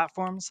multiple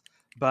platforms?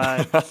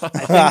 But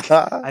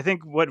I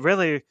think what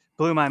really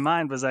blew my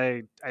mind was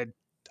I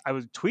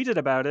was tweeted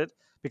about it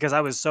because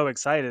I was so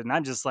excited, and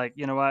I'm just like,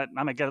 you know what, I'm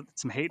gonna get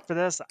some hate for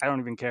this. I don't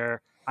even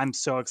care. I'm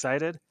so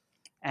excited,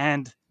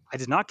 and I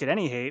did not get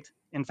any hate.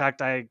 In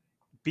fact,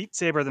 Beat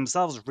Saber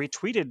themselves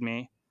retweeted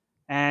me,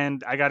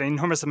 and I got an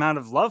enormous amount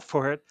of love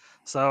for it.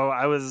 So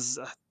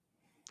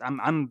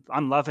I'm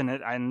loving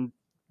it. And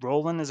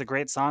Rollin' is a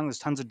great song. There's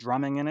tons of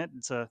drumming in it.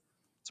 It's a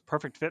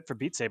perfect fit for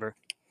Beat Saber.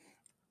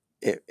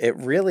 It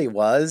really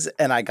was.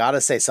 And I gotta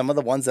say, some of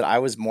the ones that I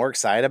was more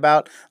excited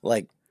about,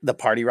 like the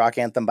Party Rock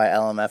Anthem by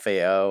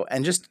LMFAO,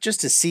 and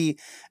just to see,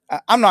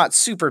 I'm not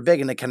super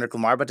big into Kendrick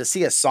Lamar, but to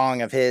see a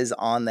song of his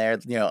on there,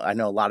 I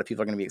know a lot of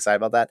people are going to be excited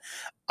about that.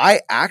 I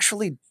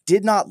actually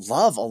did not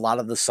love a lot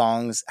of the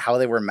songs, how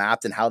they were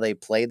mapped and how they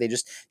played. They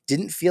just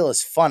didn't feel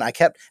as fun.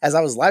 As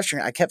I was live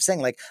streaming, I kept saying,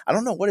 like, I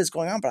don't know what is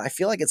going on, but I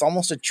feel like it's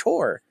almost a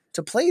chore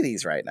to play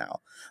these right now.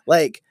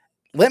 Like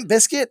Limp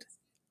Bizkit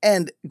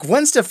and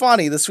Gwen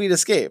Stefani, The Sweet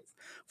Escape,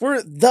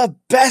 were the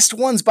best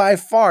ones by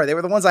far. They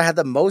were the ones I had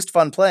the most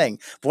fun playing.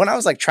 But when I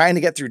was like trying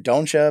to get through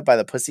Don't Ya by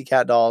the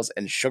Pussycat Dolls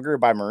and Sugar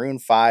by Maroon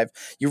 5,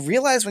 you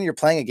realize when you're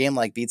playing a game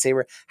like Beat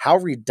Saber how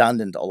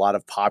redundant a lot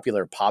of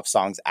popular pop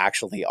songs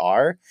actually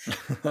are.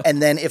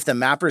 And then if the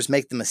mappers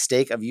make the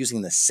mistake of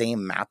using the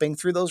same mapping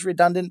through those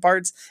redundant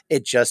parts,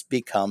 it just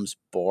becomes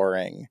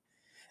boring.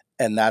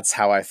 And that's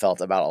how I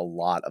felt about a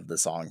lot of the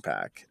song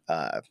pack.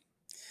 That's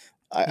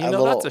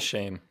a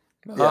shame.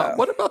 Yeah.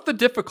 What about the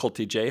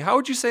difficulty, Jay? How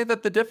would you say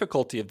that the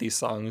difficulty of these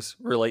songs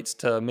relates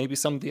to maybe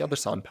some of the other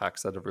song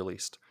packs that have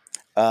released?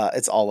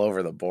 It's all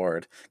over the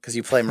board because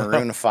you play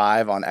Maroon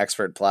 5 on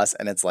Expert Plus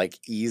and it's like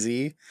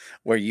easy,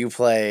 where you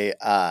play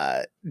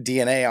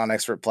DNA on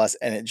Expert Plus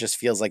and it just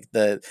feels like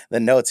the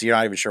notes, you're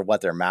not even sure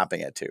what they're mapping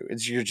it to.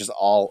 You're just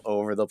all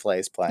over the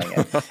place playing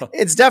it.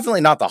 It's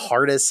definitely not the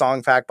hardest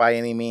song pack by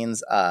any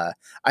means.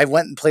 I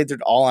went and played through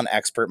it all on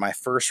Expert. My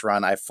first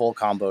run, I full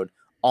comboed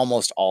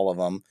almost all of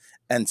them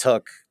and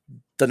took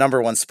the number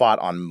 1 spot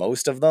on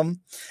most of them.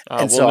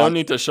 And no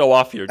need to show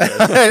off here, Jay.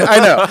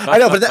 I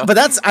know, but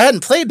that's I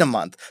hadn't played in a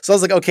month, so I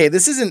was like, okay,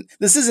 this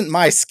isn't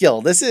my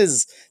skill.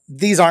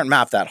 These aren't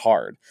mapped that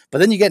hard. But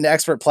then you get into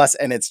Expert Plus,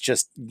 and it's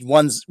just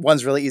one's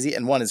really easy,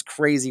 and one is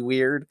crazy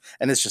weird,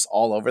 and it's just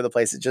all over the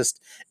place.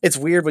 It's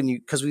weird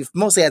because we've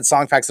mostly had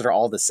song packs that are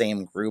all the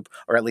same group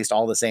or at least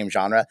all the same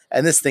genre,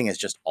 and this thing is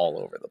just all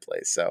over the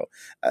place. So.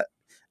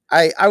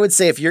 I would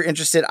say if you're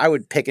interested, I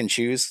would pick and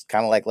choose,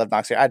 kind of like Lev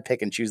Knox here. I'd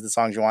pick and choose the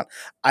songs you want.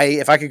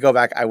 If I could go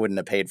back, I wouldn't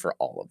have paid for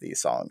all of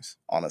these songs.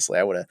 Honestly,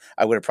 I would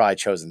have probably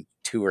chosen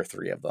 2 or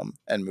 3 of them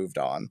and moved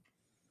on.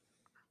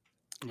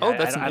 Yeah,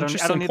 that's an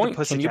interesting point.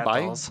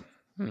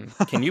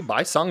 Can you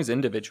buy songs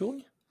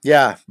individually?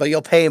 Yeah, but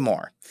you'll pay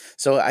more.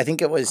 So I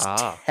think it was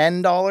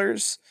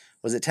 $10.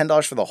 Was it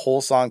 $10 for the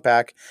whole song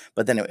pack?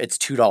 But then it's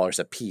 $2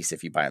 a piece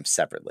if you buy them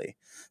separately.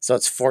 So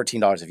it's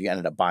 $14 if you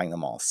ended up buying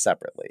them all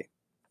separately.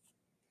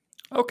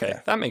 Okay,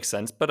 yeah. That makes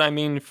sense. But I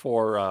mean,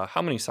 for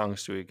how many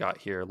songs do we got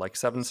here? Like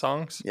 7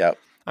 songs? Yep.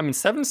 I mean,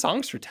 7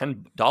 songs for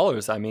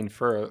 $10. I mean,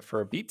 for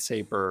a Beat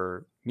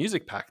Saber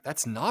music pack,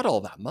 that's not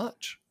all that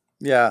much.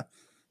 Yeah.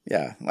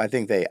 Yeah, I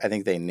think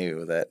they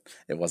knew that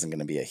it wasn't going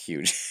to be a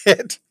huge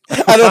hit.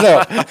 I don't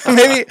know.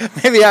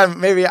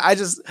 maybe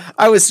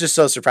I was just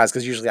so surprised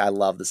because usually I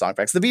love the song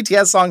packs. The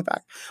BTS song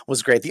pack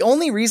was great. The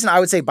only reason I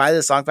would say buy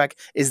this song pack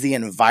is the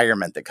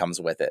environment that comes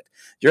with it.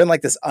 You're in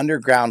like this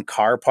underground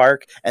car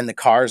park and the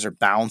cars are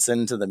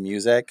bouncing to the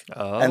music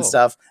and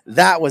stuff.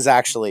 That was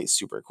actually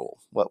super cool.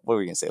 What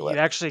were you going to say, Lev?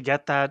 You actually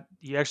get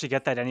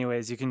that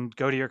anyways. You can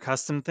go to your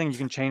custom thing. You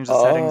can change the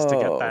settings to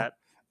get that.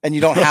 And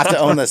you don't have to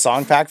own the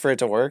song pack for it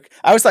to work?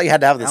 I always thought you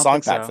had to have the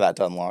song pack for that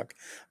to unlock.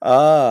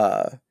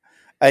 I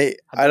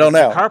don't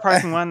know. The car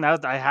parking one,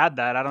 I had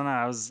that. I don't know.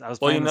 I was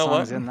playing the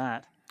songs in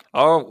that.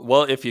 Oh,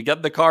 well, if you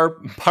get the car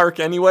park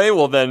anyway,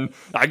 well, then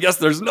I guess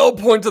there's no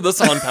point to the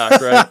song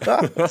pack,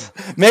 right?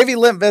 Maybe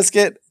Limp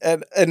Bizkit,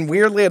 and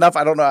weirdly enough,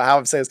 I don't know how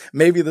I'm saying this.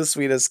 Maybe The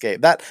Sweet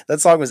Escape. That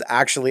song was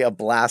actually a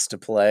blast to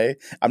play.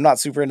 I'm not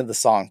super into the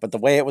song, but the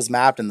way it was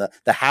mapped and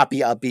the happy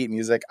upbeat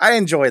music, I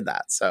enjoyed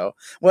that. So,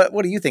 what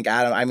do you think,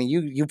 Adam? I mean,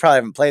 you probably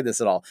haven't played this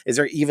at all. Is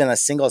there even a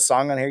single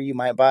song on here you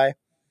might buy?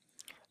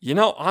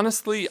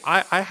 Honestly,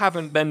 I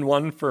haven't been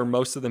one for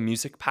most of the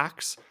music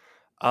packs.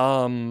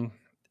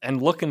 And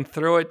looking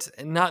through it,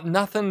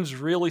 nothing's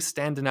really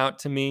standing out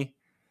to me.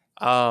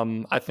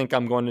 I think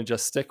I'm going to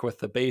just stick with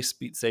the base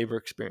Beat Saber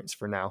experience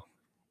for now.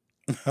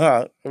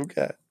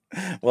 Okay.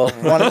 Well,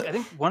 I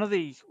think one of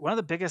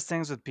the biggest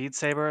things with Beat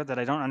Saber that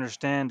I don't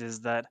understand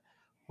is that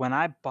when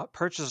I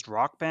purchased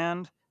Rock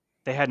Band,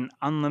 they had an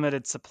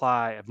unlimited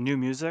supply of new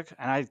music,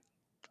 and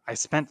I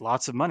spent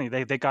lots of money.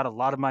 They got a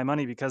lot of my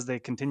money because they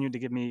continued to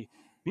give me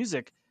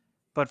music.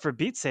 But for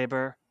Beat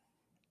Saber,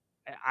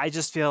 I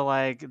just feel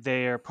like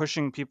they are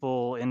pushing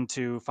people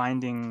into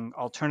finding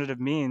alternative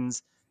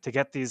means to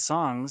get these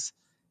songs,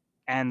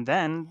 and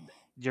then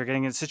you're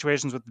getting into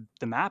situations with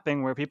the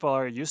mapping where people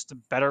are used to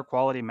better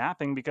quality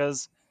mapping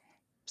because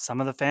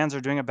some of the fans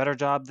are doing a better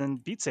job than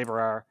Beat Saber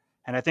are.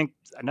 And I think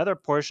another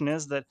portion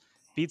is that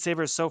Beat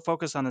Saber is so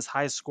focused on this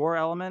high score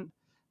element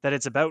that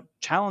it's about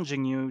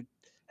challenging you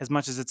as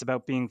much as it's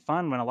about being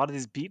fun. When a lot of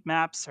these beat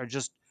maps are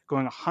just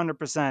going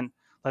 100%,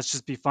 let's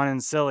just be fun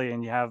and silly,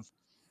 and you have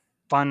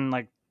fun,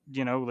 like,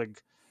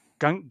 like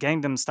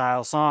Gangnam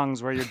style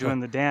songs where you're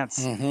doing the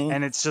dance, Mhm.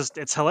 and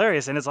it's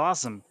hilarious and it's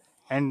awesome.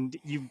 And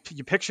you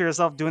picture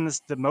yourself doing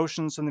the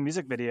motions from the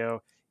music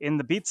video in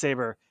the Beat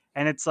Saber,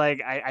 and it's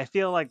like I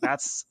feel like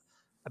that's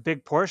a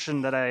big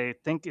portion that I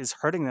think is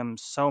hurting them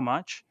so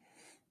much.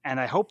 And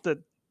I hope that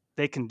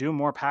they can do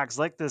more packs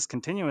like this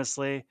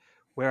continuously,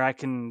 where I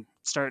can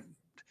start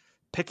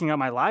picking up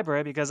my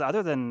library, because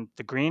other than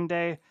the Green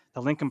Day,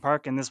 the Linkin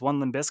Park, and this one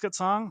Limp Bizkit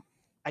song,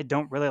 I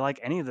don't really like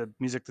any of the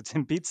music that's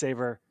in Beat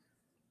Saber.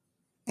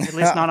 At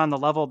least not on the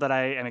level that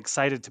I am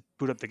excited to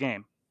boot up the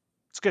game.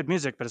 It's good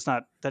music, but it's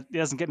not that it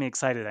doesn't get me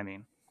excited. I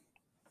mean,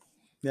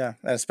 Yeah,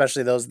 and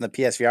especially those in the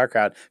PSVR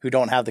crowd who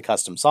don't have the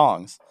custom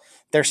songs.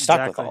 They're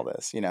stuck with all exactly.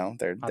 this, you know.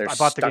 They're I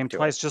bought the game stuck to it.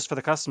 twice just for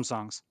the custom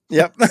songs.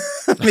 Yep,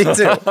 me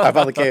too. I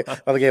bought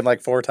the game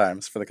like 4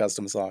 times for the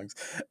custom songs.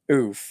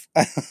 Oof.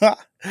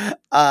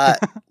 uh,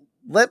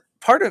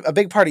 a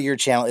big part of your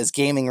channel is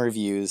gaming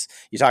reviews.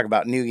 You talk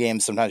about new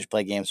games. Sometimes you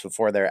play games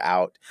before they're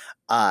out.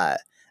 Uh,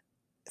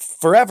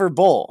 Forever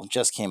Bowl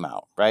just came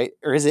out, right?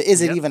 Or is it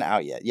Yep. even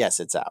out yet? Yes,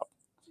 it's out.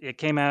 It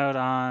came out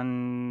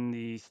on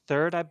the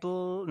third, I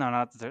believe. No,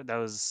 not the third. That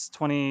was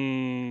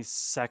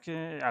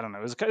 22nd. I don't know.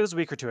 It was a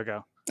week or two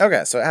ago.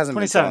 Okay, so it hasn't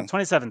been too 27th. long.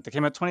 27th. It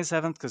came out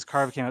 27th because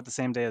Carve came out the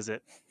same day as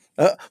it.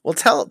 Well,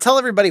 tell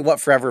everybody what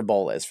Forever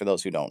Bowl is for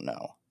those who don't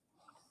know.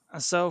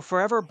 So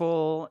Forever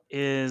Bowl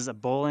is a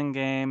bowling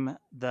game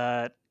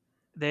that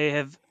they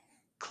have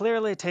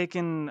clearly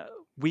taken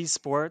Wii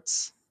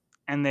Sports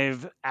and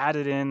they've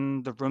added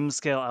in the room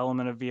scale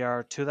element of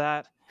VR to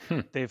that.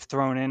 Hmm. They've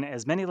thrown in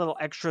as many little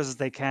extras as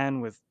they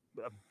can with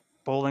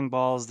bowling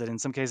balls that in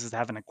some cases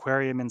have an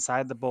aquarium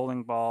inside the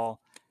bowling ball.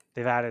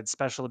 They've added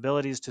special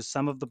abilities to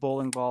some of the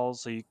bowling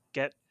balls so you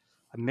get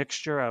a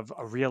mixture of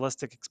a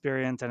realistic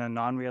experience and a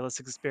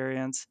non-realistic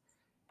experience.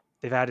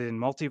 They've added in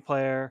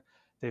multiplayer.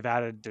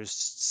 There's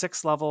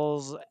 6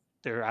 levels.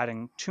 They're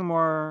adding 2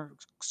 more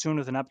soon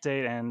with an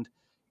update, and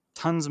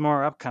tons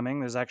more upcoming.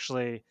 There's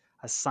actually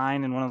a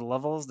sign in one of the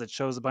levels that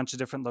shows a bunch of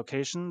different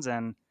locations,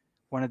 and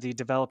one of the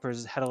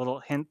developers had a little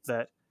hint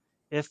that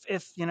if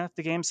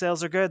the game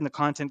sales are good and the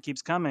content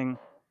keeps coming,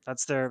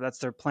 that's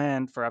their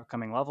plan for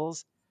upcoming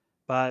levels.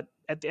 But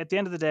at the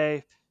end of the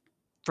day,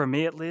 for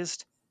me at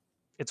least,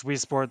 it's Wii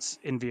Sports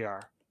in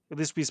VR. At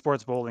least Wii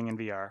Sports Bowling in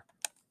VR.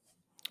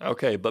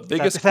 Okay, but If,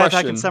 biggest if I can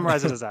question.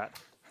 summarize it as that.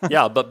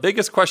 Yeah, but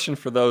biggest question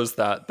for those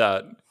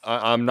that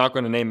I'm not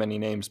going to name any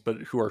names, but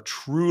who are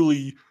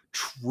truly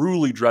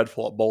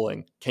dreadful at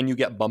bowling. Can you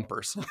get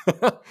bumpers?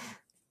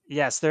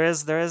 Yes, there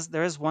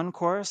is one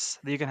course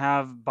that you can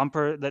have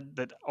bumper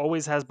that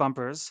always has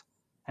bumpers,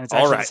 and it's All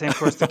actually the right. same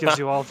course that gives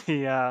you all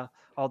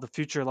the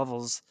future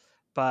levels.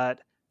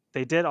 But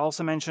they did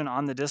also mention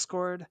on the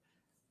Discord,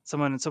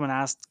 someone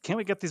asked, "Can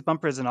we get these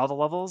bumpers in all the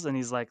levels?" And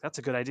he's like, "That's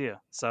a good idea."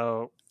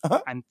 So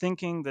I'm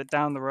thinking that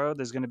down the road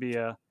there's going to be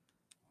a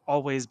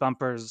always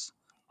bumpers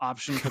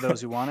option for those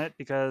who want it,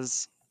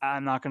 because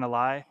I'm not going to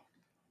lie,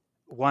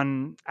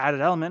 one added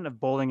element of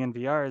bowling in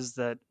VR is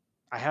that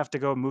I have to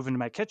go move into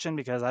my kitchen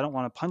because I don't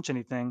want to punch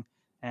anything.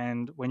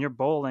 And when you're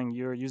bowling,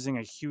 you're using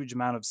a huge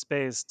amount of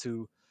space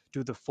to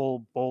do the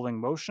full bowling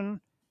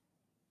motion.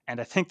 And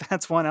I think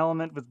that's one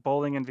element with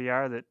bowling in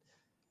VR that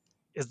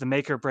is the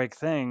make or break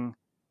thing.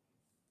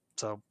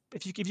 So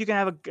if you can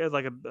have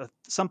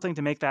something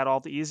to make that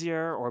all the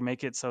easier, or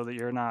make it so that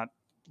you're not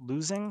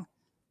losing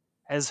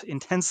as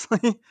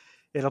intensely,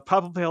 it'll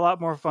probably be a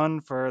lot more fun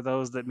for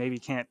those that maybe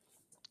can't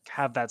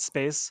have that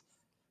space.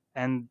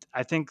 And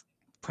I think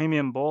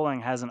Premium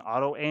Bowling has an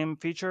auto aim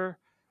feature,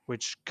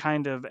 which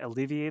kind of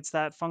alleviates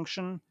that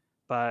function.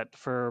 but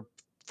for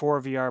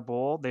VR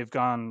Bowl, they've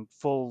gone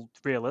full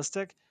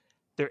realistic.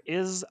 There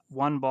is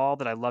one ball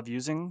that I love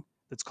using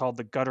that's called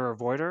the gutter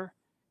avoider,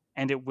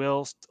 and it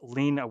will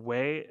lean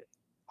away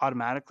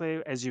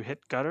automatically as you hit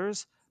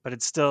gutters, but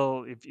it's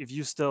still if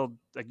you still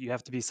like you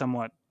have to be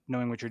somewhat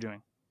knowing what you're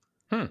doing.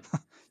 Hmm.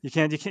 You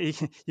can't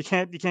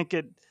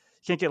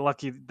get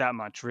lucky that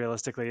much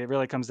realistically. It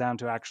really comes down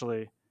to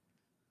actually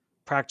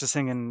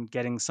practicing and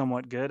getting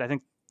somewhat good. I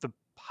think the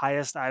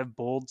highest I've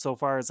bowled so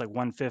far is like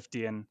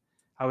 150, and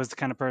I was the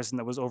kind of person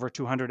that was over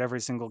 200 every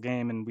single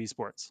game in Wii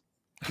Sports.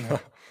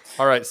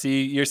 All right. So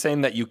you're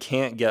saying that you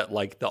can't get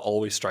like the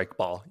always strike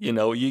ball.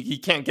 You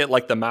can't get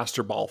like the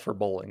master ball for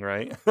bowling,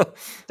 right?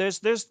 There's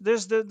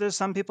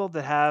some people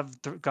that have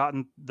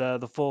gotten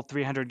the full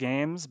 300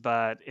 games,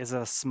 but is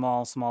a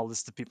small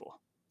list of people.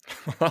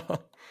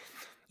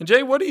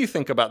 Jay, what do you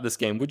think about this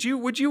game? Would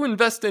you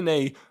invest in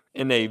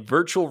a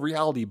virtual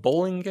reality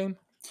bowling game?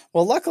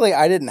 Well, luckily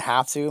I didn't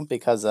have to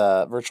because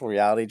Virtual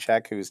Reality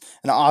Check, who's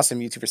an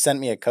awesome YouTuber, sent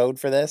me a code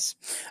for this,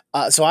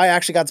 so I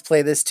actually got to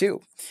play this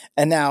too.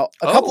 And now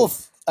a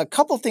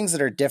couple things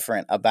that are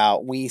different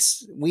about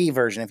Wii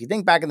version. If you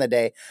think back in the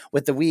day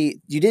with the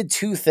Wii, you did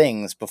two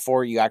things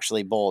before you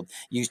actually bowled.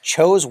 You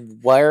chose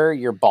where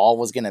your ball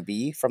was going to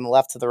be from the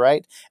left to the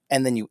right,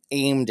 and then you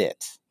aimed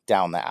it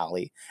down the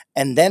alley.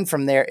 And then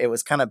from there, it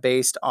was kind of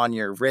based on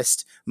your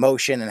wrist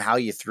motion and how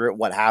you threw it,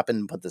 what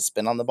happened, put the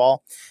spin on the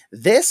ball.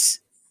 This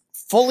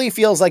fully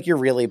feels like you're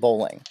really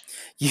bowling.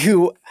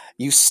 You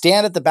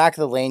stand at the back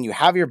of the lane, you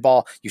have your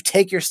ball, you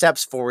take your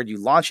steps forward, you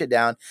launch it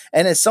down,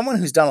 and as someone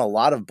who's done a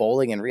lot of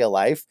bowling in real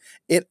life,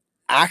 it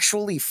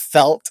actually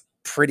felt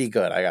pretty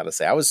good. I gotta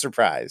say, I was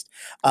surprised.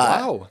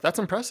 Wow, that's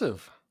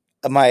impressive.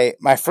 My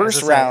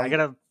first round.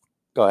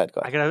 Go ahead.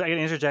 I gotta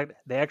interject.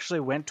 They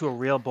actually went to a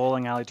real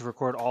bowling alley to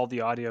record all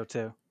the audio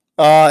too.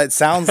 It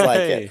sounds like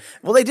Hey. it.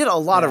 Well, they did a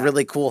lot of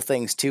really cool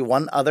things too.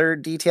 One other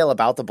detail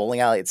about the bowling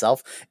alley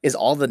itself is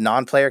all the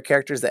non-player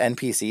characters, the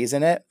NPCs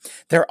in it,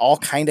 they're all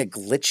kind of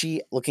glitchy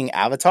looking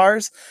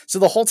avatars. So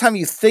the whole time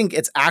you think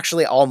it's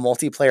actually all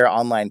multiplayer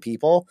online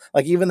people.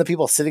 Like even the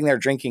people sitting there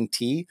drinking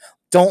tea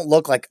don't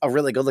look like a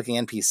really good looking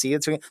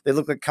NPC. They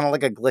look like kind of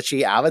like a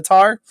glitchy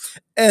avatar,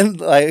 and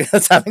like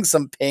it's having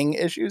some ping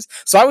issues.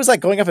 So I was like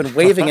going up and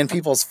waving in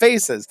people's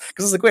faces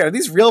because I was like, wait, are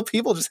these real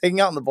people just hanging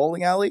out in the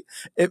bowling alley?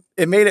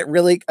 It made it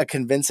really a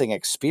convincing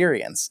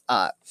experience.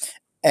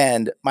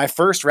 And my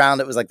first round,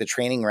 it was like the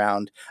training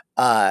round.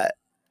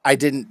 I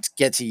didn't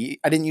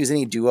use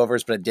any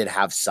do-overs, but it did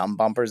have some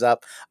bumpers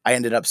up. I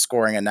ended up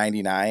scoring a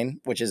 99,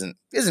 which isn't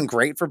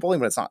great for bowling,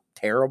 but it's not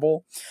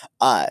terrible.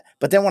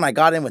 But then when I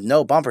got in with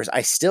no bumpers,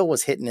 I still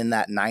was hitting in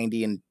that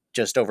 90 and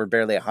just over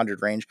barely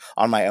 100 range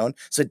on my own.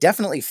 So it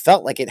definitely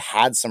felt like it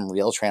had some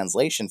real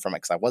translation from it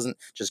because I wasn't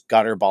just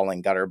gutter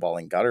balling.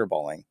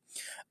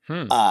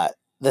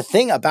 The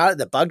thing about it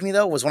that bugged me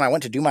though was when I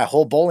went to do my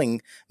whole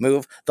bowling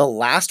move, the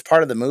last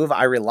part of the move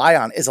I rely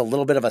on is a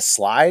little bit of a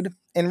slide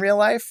in real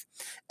life.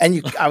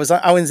 And I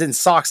was in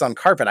socks on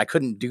carpet. I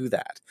couldn't do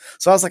that.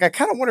 So I was like, I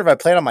kind of wonder if I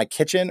played on my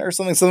kitchen or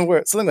something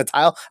with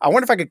tile. I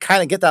wonder if I could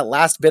kind of get that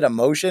last bit of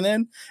motion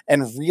in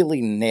and really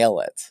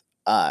nail it.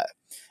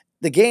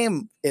 The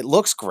game, it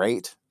looks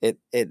great.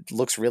 It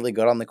looks really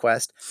good on the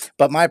Quest.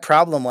 But my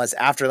problem was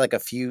after like a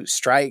few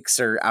strikes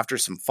or after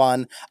some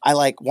fun, I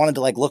like wanted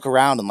to like look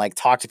around and like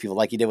talk to people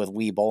like you did with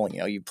Wii Bowling.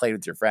 You played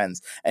with your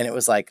friends, and it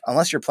was like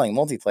unless you're playing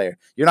multiplayer,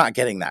 you're not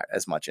getting that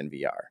as much in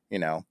VR.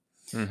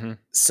 Mm-hmm.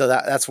 So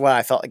that's why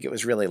I felt like it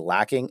was really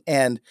lacking.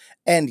 And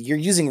you're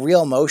using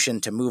real motion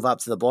to move up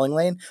to the bowling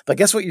lane, but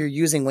guess what you're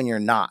using when you're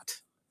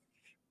not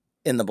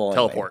in the bowling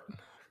lane? Teleport.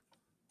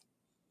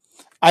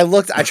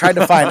 I tried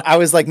to find, I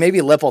was like,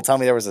 maybe Lip will tell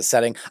me there was a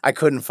setting. I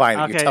couldn't find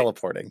it. You're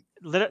teleporting.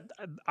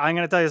 I'm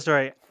going to tell you a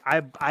story.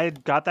 I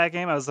got that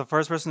game. I was the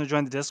first person to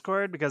join the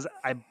Discord because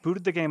I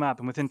booted the game up,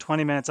 and within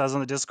 20 minutes, I was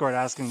on the Discord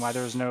asking why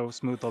there was no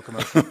smooth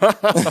locomotion.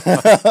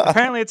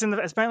 Apparently, it's in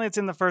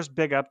the first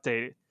big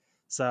update,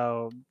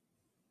 so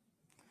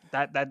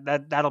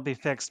that'll be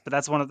fixed. But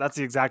that's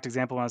the exact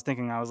example when I was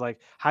thinking. I was like,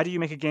 how do you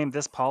make a game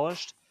this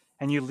polished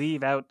and you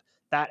leave out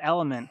that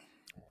element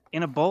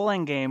in a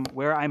bowling game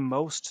where I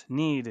most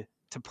need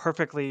to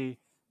perfectly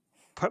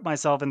put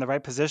myself in the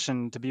right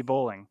position to be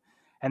bowling?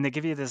 And they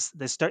give you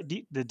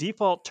the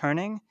default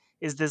turning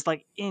is this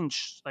like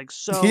inch, like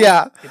so.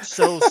 Yeah. It's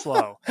so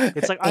slow.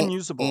 It's like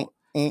unusable.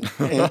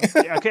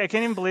 I can't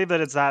even believe that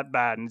it's that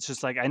bad. And it's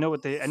just like I know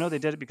they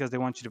did it because they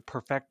want you to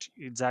perfect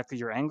exactly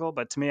your angle.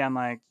 But to me, I'm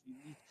like,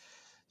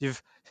 you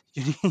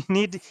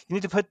need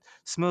to put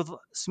smooth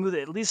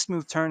at least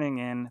smooth turning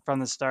in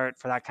from the start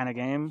for that kind of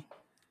game.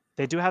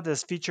 They do have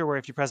this feature where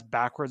if you press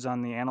backwards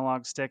on the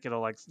analog stick,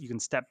 it'll like you can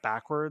step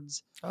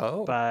backwards.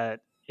 Oh,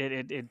 But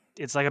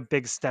it's like a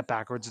big step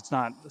backwards. It's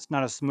not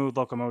a smooth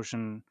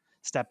locomotion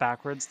step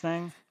backwards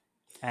thing.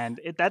 And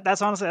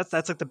that's honestly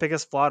that's like the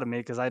biggest flaw to me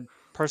because I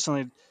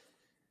personally,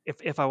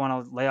 if I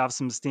want to lay off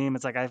some steam,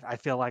 it's like I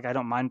feel like I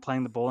don't mind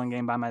playing the bowling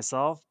game by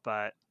myself,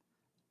 but.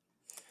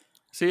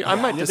 See, I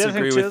Yeah. might The other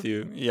thing disagree too, with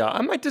you. Yeah,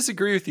 I might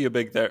disagree with you a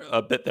bit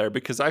there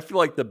because I feel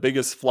like the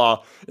biggest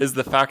flaw is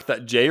the fact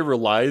that Jay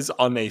relies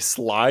on a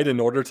slide in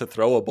order to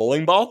throw a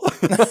bowling ball.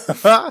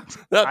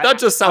 That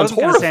just I sounds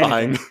wasn't gonna say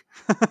horrifying. anything.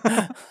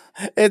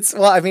 It's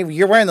well, I mean,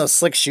 you're wearing those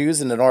slick shoes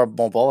in a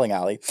normal bowling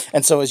alley,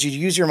 and so as you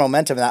use your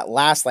momentum, that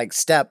last like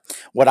step,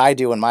 what I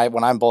do when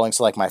I'm bowling,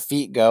 so like my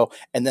feet go,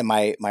 and then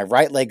my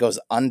right leg goes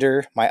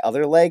under my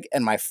other leg,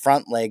 and my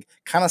front leg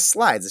kind of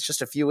slides. It's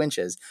just a few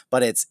inches,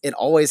 but it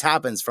always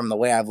happens from the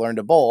way I've learned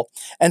to bowl.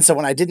 And so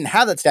when I didn't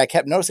have that today, I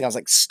kept noticing I was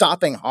like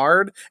stopping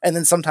hard, and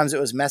then sometimes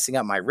it was messing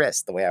up my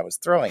wrist the way I was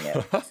throwing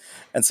it.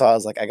 And so I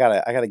was like, I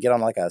gotta get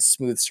on like a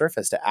smooth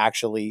surface to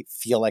actually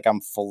feel like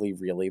I'm fully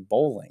really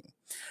bowling.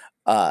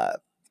 Uh,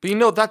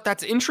 But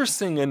that's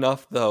interesting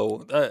enough,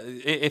 though.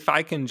 If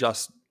I can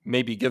just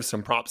maybe give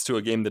some props to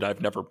a game that I've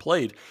never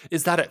played,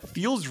 is that it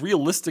feels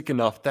realistic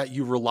enough that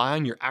you rely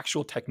on your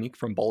actual technique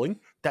from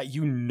bowling, that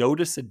you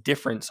notice a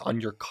difference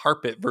on your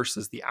carpet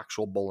versus the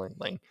actual bowling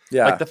lane. Like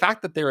yeah. the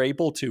fact that they're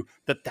able to,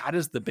 that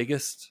is the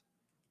biggest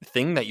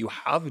thing that you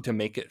have to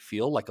make it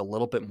feel like a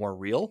little bit more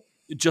real.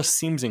 It just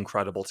seems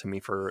incredible to me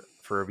for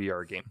a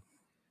VR game.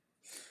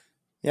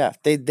 Yeah,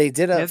 they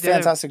did a The other,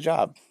 fantastic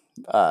job.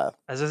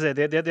 as I said,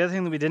 the other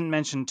thing that we didn't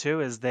mention too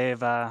is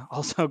they've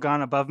also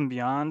gone above and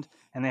beyond,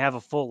 and they have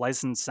a full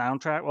licensed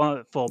soundtrack. Well,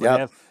 not full, but they Yep,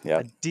 have a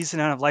yep, decent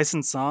amount of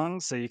licensed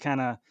songs. So you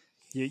kind of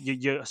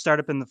you start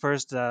up in the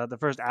first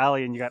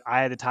alley, and you got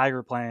 "Eye of the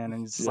Tiger" playing,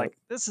 and it's just yep. like,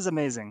 this is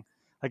amazing.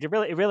 Like it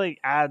really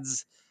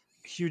adds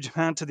a huge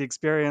amount to the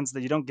experience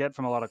that you don't get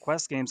from a lot of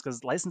Quest games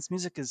because licensed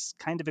music is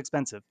kind of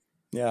expensive.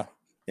 Yeah,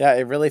 yeah.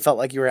 It really felt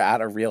like you were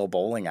at a real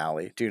bowling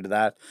alley due to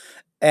that,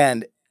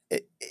 and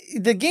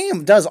the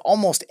game does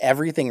almost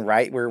everything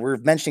right. We're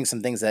mentioning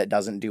some things that it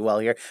doesn't do well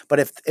here, but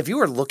if you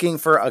were looking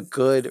for a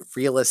good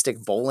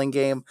realistic bowling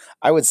game,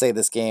 I would say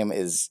this game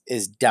is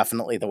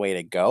definitely the way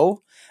to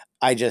go.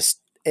 I just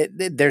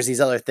there's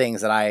these other things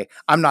that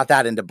I'm not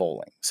that into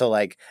bowling, so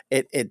like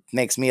it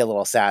makes me a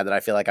little sad that I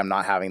feel like I'm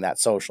not having that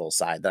social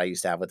side that I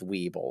used to have with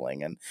Wii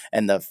bowling,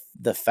 and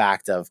the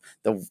fact of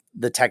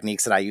the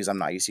techniques that I use I'm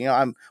not used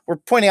to. We're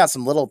pointing out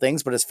some little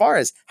things, but as far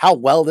as how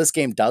well this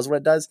game does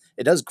what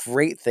it does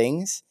great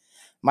things.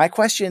 My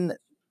question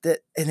and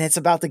it's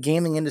about the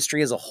gaming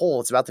industry as a whole.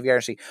 It's about the VR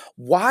industry.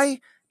 Why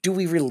do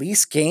we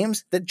release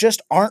games that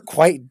just aren't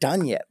quite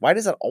done yet? Why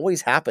does that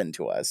always happen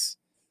to us?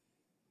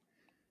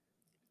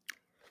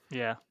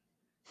 Yeah,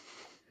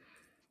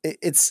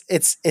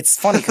 It's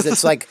funny because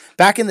it's like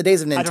back in the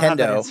days of I don't have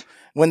that Nintendo answer.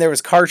 when there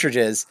was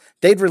cartridges,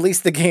 they'd release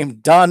the game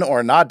done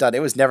or not done.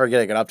 It was never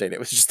getting an update. It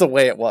was just the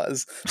way it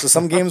was. So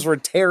some games were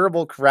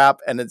terrible crap,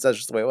 and it's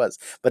just the way it was.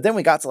 But then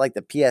we got to like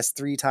the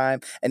PS3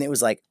 time, and it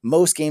was like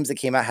most games that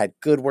came out had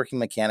good working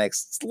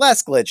mechanics,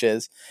 less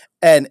glitches.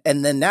 And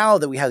then now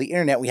that we have the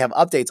internet, we have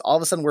updates. All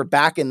of a sudden, we're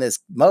back in this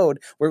mode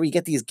where we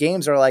get these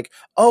games that are like,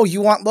 oh,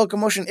 you want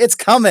locomotion? It's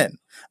coming.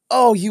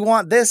 Oh, you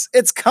want this?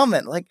 It's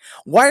coming. Like,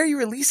 why are you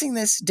releasing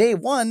this day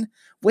one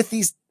with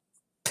these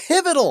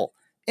pivotal,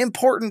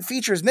 important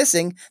features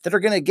missing that are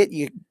going to get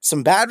you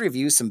some bad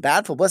reviews, some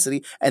bad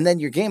publicity, and then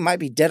your game might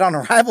be dead on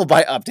arrival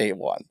by update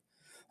one?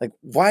 Like,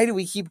 why do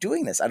we keep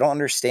doing this? I don't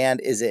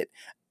understand. Is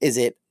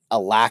it a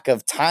lack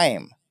of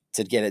time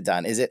to get it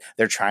done? Is it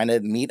they're trying to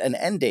meet an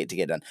end date to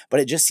get it done? But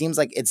it just seems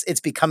like it's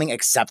becoming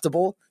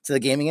acceptable to the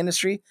gaming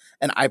industry,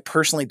 and I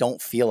personally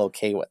don't feel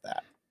okay with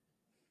that.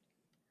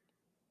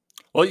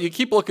 Well, you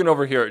keep looking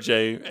over here at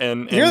Jay,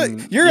 and You're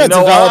you a know,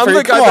 developer. I'm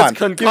the guy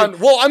Come that's on.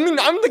 well, I mean,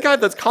 I'm the guy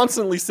that's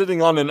constantly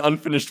sitting on an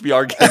unfinished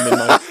VR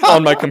game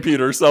on my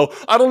computer. So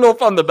I don't know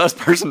if I'm the best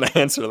person to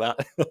answer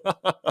that.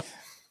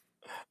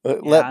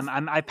 Yeah,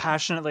 I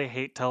passionately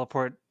hate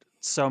teleport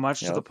so much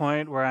to the Yep.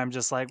 point where I'm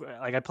just like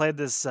I played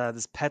this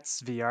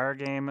Pets VR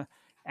game,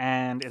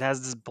 and it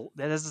has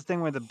this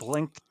thing where the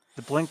blink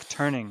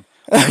turning.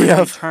 Every time you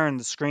Yep. turn,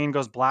 the screen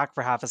goes black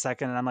for half a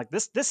second, and I'm like,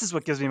 this is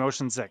what gives me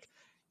motion sick.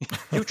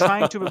 You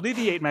trying to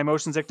alleviate my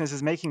motion sickness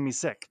is making me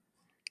sick.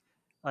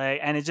 Like,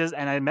 and I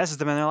messaged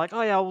them, and they're like,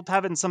 oh yeah, we'll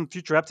have it in some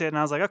future update, and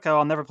I was like, okay, well,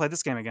 I'll never play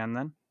this game again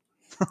then.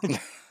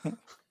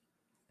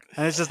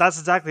 And it's just that's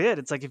exactly it.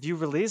 It's like if you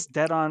release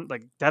Dead on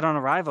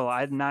Arrival,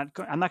 I'm not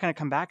going to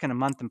come back in a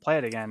month and play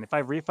it again. If I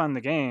refund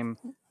the game,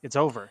 it's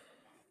over.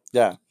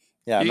 Yeah.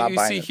 Yeah. I'm not You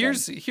buying see,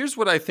 it. here's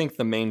what I think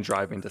the main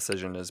driving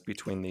decision is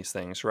between these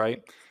things,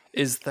 right?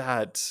 Is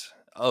that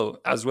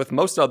as with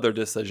most other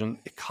decisions,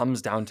 it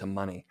comes down to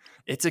money.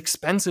 It's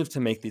expensive to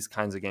make these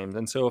kinds of games,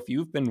 and so if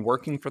you've been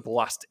working for the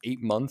last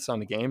 8 months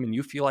on a game and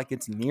you feel like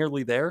it's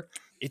nearly there,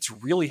 it's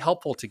really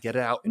helpful to get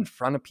it out in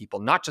front of people,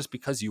 not just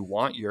because you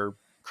want your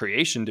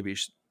creation to be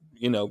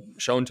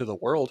shown to the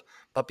world,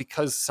 but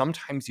because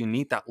sometimes you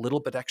need that little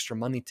bit extra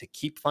money to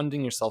keep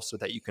funding yourself so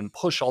that you can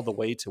push all the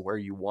way to where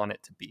you want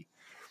it to be.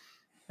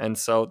 And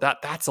so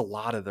that's a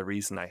lot of the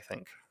reason, I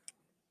think.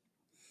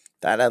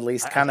 That at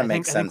least kind of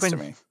makes sense to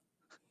me.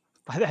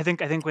 I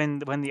think when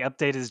the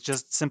update is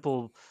just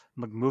simple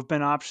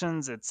movement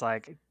options, it's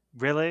like,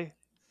 really?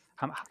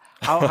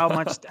 How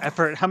much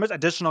effort, how much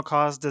additional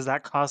cost is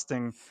that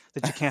costing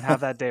that you can't have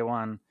that day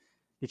one?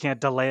 You can't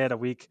delay it a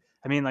week.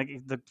 I mean, like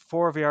the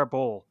 4VR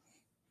Bowl,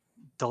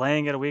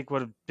 delaying it a week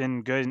would have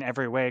been good in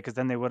every way because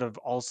then they would have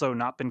also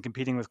not been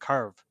competing with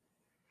Carve.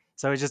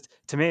 So it just,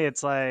 to me,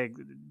 it's like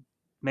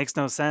makes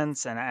no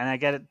sense. And I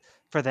get it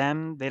for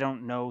them. They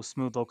don't know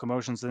smooth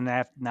locomotion. So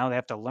then now they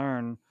have to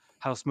learn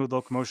how smooth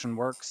locomotion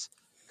works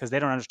because they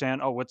don't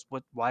understand, oh,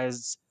 why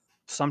is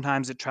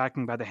sometimes it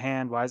tracking by the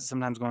hand? Why is it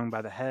sometimes going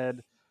by the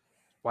head?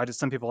 Why do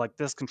some people like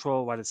this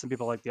control? Why do some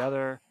people like the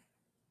other?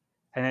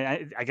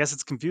 And I guess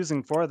it's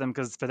confusing for them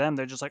because for them,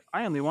 they're just like,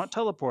 I only want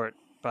teleport.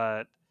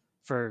 But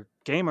for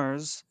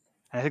gamers,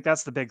 and I think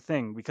that's the big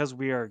thing because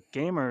we are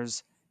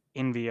gamers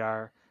in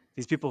VR,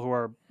 these people who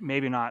are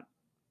maybe not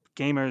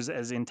gamers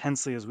as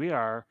intensely as we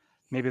are,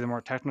 maybe they're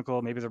more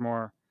technical, maybe they're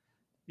more,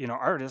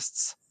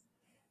 artists,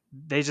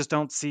 they just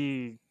don't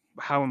see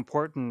how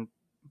important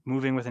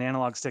moving with an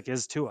analog stick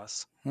is to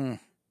us.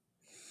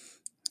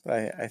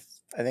 I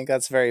think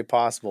that's very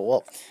possible.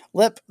 Well,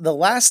 Lip, the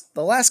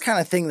last kind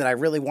of thing that I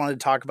really wanted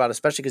to talk about,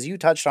 especially because you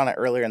touched on it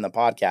earlier in the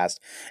podcast,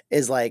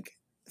 is like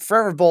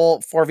Forever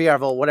Bowl, 4VR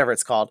Bowl, whatever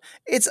it's called.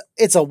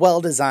 It's a well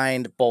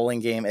designed bowling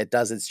game. It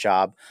does its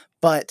job,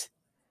 but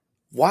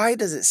why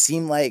does it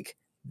seem like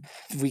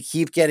we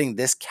keep getting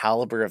this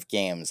caliber of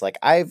games? Like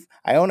I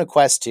own a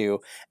Quest 2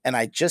 and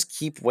I just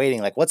keep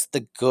waiting. Like what's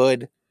the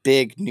good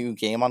big new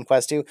game on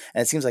Quest 2?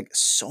 And it seems like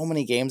so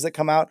many games that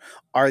come out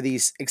are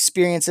these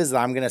experiences that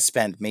I'm going to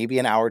spend maybe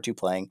an hour or two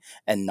playing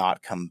and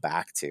not come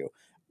back to.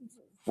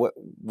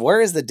 Where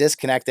is the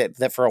disconnect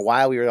that for a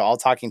while we were all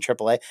talking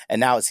AAA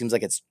and now it seems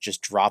like it's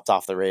just dropped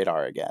off the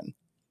radar again?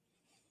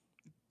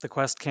 The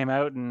Quest came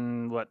out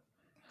in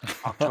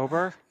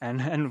October,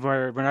 and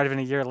we're not even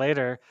a year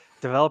later.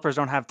 Developers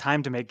don't have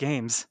time to make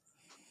games.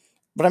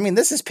 But I mean,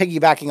 this is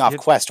piggybacking off You-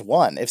 Quest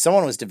 1. If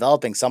someone was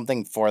developing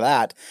something for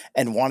that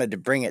and wanted to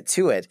bring it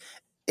to it,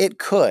 it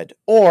could.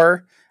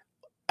 Or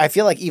I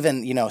feel like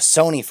even,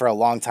 Sony for a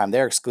long time,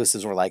 their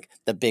exclusives were like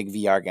the big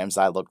VR games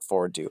I looked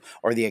forward to,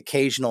 or the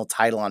occasional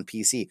title on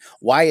PC.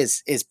 Why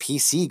is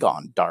PC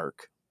gone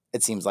dark?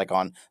 It seems like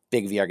on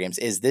big VR games.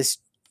 Is this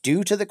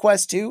due to the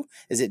Quest 2?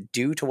 Is it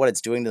due to what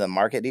it's doing to the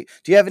market? Do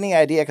you have any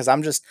idea? Because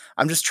I'm just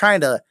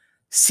trying to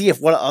see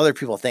if what other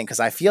people think, because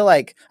I feel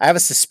like I have a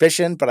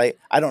suspicion, but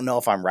I don't know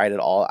if I'm right at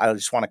all. I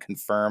just want to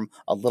confirm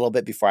a little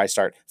bit before I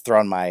start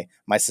throwing my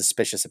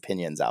suspicious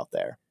opinions out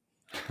there.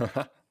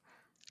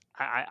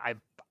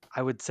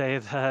 I would say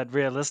that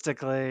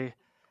realistically,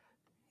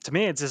 to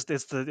me, it's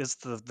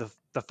the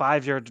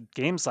 5-year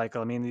game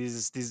cycle. I mean,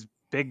 these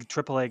big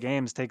AAA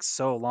games take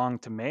so long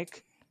to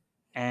make,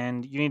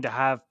 and you need to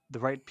have the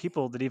right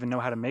people that even know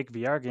how to make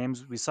VR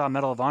games. We saw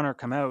Medal of Honor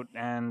come out,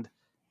 and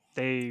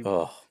they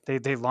Oh,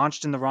 they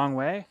launched in the wrong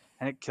way,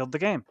 and it killed the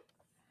game.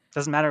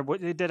 Doesn't matter what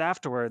they did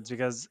afterwards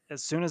because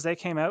as soon as they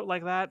came out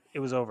like that, it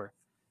was over.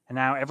 And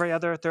now every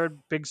other third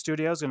big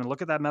studio is going to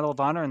look at that Medal of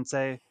Honor and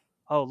say,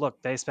 "Oh,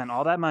 look, they spent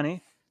all that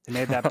money, they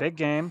made that big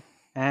game,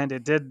 and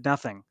it did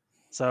nothing.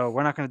 So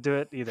we're not going to do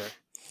it either."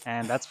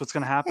 And that's what's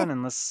going to happen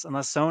unless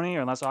Sony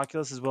or unless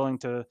Oculus is willing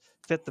to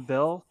fit the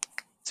bill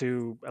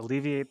to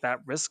alleviate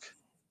that risk.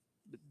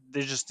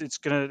 It's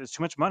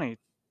too much money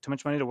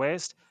to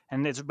waste,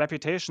 and it's a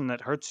reputation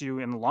that hurts you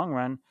in the long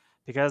run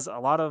because a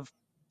lot of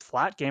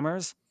flat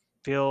gamers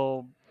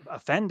feel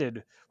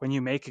offended when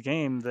you make a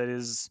game that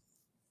is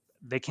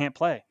they can't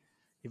play.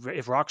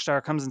 If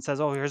Rockstar comes and says,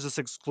 "Oh, here's this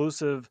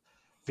exclusive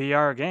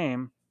VR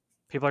game,"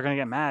 people are going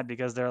to get mad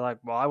because they're like,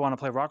 "Well, I want to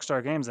play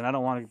Rockstar games and I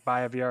don't want to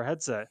buy a VR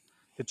headset.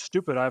 It's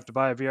stupid. I have to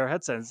buy a VR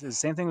headset." It's the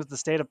same thing with the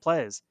state of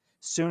plays.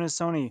 As soon as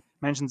Sony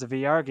mentions a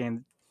VR game,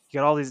 you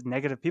get all these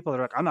negative people that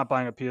are like, "I'm not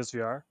buying a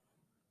PSVR."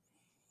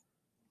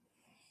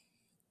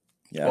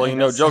 yeah.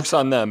 Well, joke's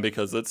on them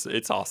because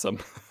it's awesome.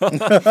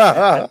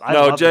 I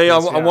No, love the Jay, I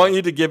PSVR. want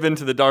you to give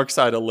into the dark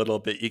side a little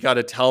bit. You got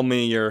to tell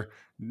me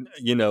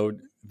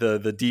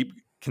the deep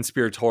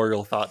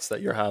conspiratorial thoughts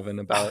that you're having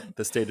about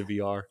the state of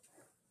VR.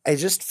 I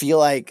just feel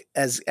like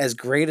as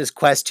great as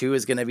Quest 2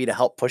 is going to be to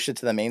help push it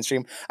to the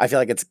mainstream, I feel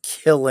like it's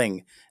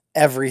killing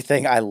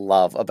everything I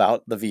love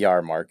about the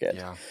VR market.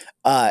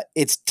 Yeah.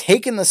 It's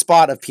taken the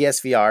spot of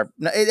PSVR.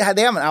 They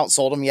haven't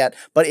outsold them yet,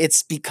 but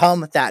it's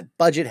become that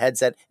budget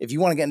headset. If you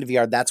want to get into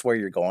VR, that's where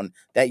you're going.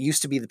 That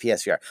used to be the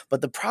PSVR.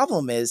 But the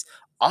problem is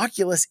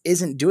Oculus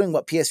isn't doing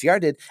what PSVR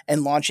did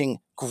and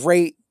launching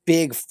great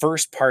big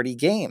first party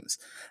games.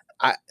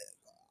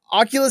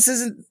 Oculus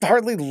isn't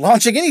hardly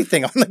launching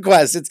anything on the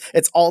Quest.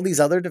 It's all these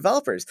other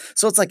developers.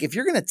 So it's like, if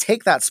you're going to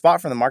take that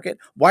spot from the market,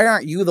 why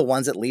aren't you the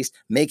ones at least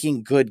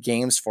making good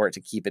games for it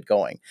to keep it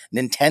going?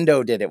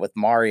 Nintendo did it with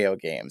Mario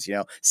games,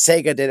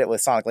 Sega did it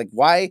with Sonic. Like,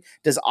 why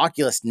does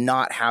Oculus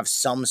not have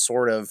some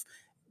sort of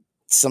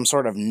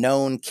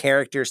known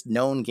characters,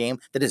 known game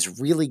that is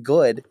really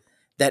good,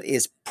 that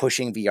is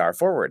pushing VR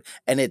forward?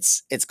 And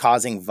it's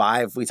causing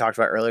Vive, we talked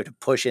about earlier, to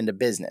push into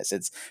business.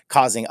 It's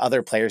causing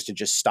other players to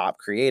just stop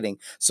creating.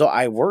 So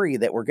I worry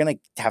that we're going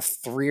to have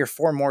 3 or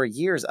 4 more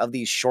years of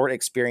these short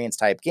experience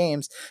type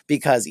games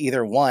because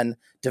either one,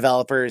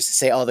 developers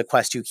say, "Oh, the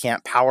Quest 2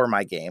 can't power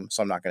my game,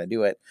 so I'm not going to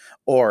do it,"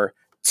 or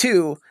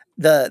 2,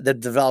 the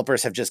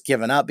developers have just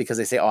given up because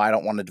they say, oh, I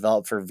don't want to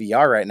develop for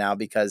VR right now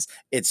because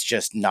it's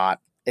just not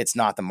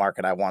the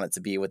market I want it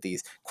to be with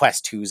these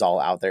Quest 2s all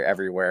out there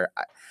everywhere.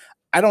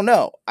 I don't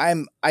know.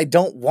 I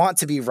don't want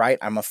to be right.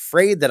 I'm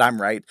afraid that I'm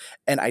right.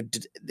 And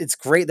it's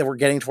great that we're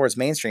getting towards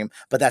mainstream,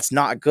 but that's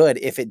not good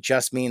if it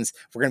just means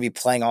we're going to be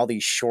playing all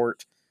these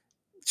short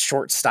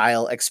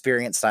style,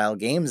 experience style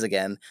games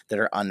again that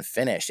are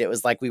unfinished. It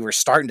was like we were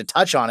starting to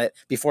touch on it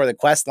before the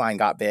Quest line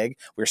got big.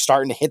 We were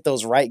starting to hit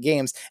those right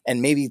games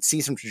and maybe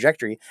see some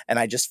trajectory. And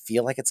I just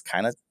feel like it's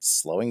kind of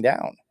slowing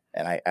down.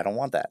 And I don't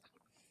want that.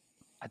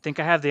 I think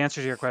I have the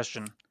answer to your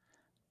question.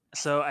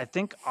 So I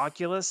think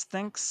Oculus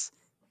thinks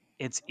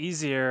it's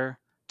easier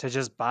to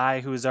just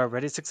buy who's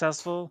already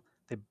successful.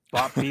 They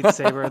bought Beat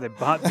Saber, they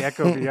bought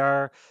Gecko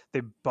VR, they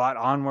bought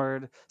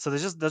Onward. So they'll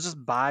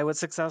just buy what's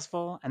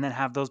successful and then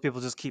have those people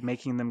just keep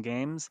making them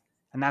games.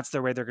 And that's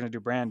their way they're going to do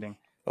branding.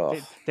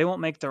 They won't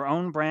make their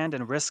own brand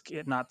and risk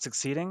it not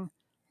succeeding.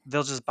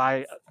 They'll just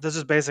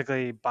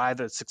basically buy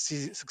the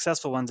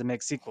successful ones and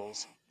make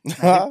sequels. And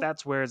I think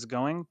that's where it's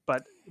going.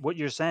 But what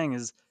you're saying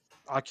is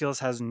Oculus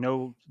there's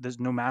no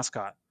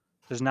mascot.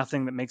 There's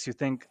nothing that makes you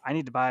think I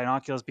need to buy an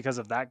Oculus because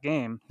of that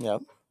game.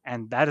 Yep.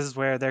 And that is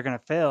where they're going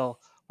to fail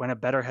when a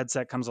better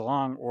headset comes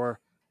along or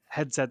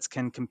headsets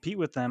can compete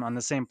with them on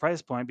the same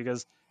price point.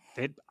 Because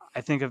when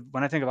I think of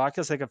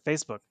Oculus, I think of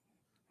Facebook.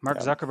 Mark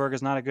Zuckerberg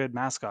is not a good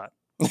mascot.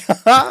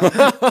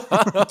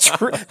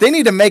 They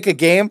need to make a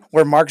game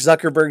where Mark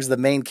Zuckerberg's the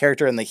main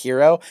character and the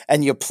hero,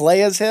 and you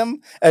play as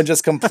him and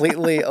just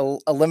completely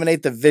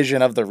eliminate the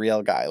vision of the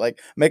real guy.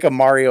 Like make a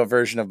Mario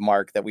version of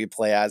Mark that we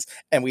play as,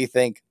 and we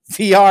think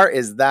VR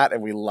is that,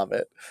 and we love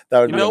it.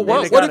 That would be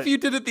amazing. What if you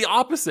did it the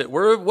opposite?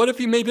 What if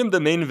you made him the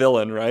main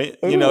villain, right?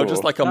 Ooh.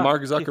 Just like a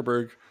Mark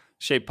Zuckerberg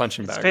shaped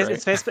punching bag. Right?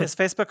 It's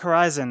Facebook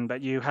Horizon,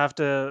 but you have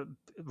to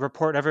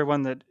report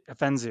everyone that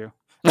offends you.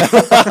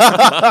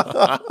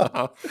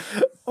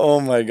 Oh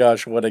my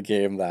gosh, what a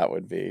game that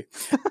would be.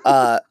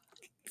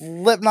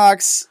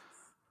 Lipnox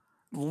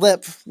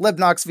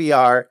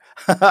VR.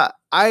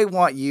 I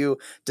want you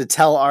to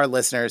tell our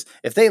listeners,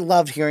 if they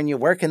loved hearing you,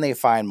 where can they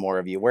find more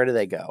of you? Where do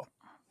they go?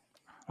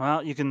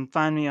 Well, you can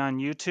find me on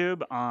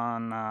YouTube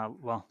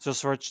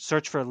just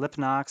search for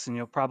Lipnox and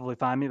you'll probably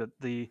find me, but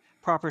the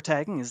proper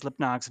tagging is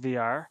Lipnox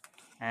VR,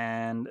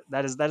 and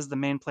that is the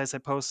main place I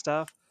post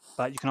stuff.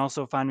 But you can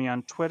also find me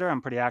on Twitter.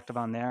 I'm pretty active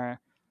on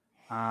there.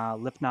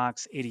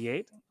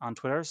 Lipnox88 on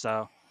Twitter.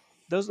 So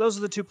those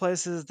are the two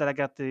places that I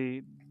got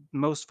the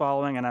most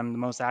following and I'm the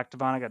most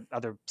active on. I got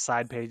other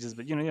side pages,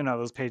 but you know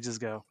those pages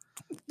go.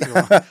 Check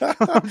them.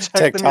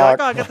 You're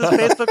like, I got this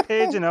Facebook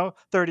page,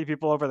 30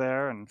 people over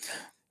there, and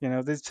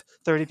there's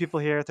 30 people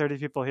here, 30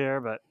 people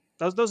here. But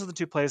those are the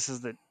two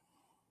places that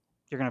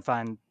you're gonna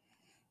find.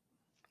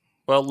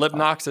 Well,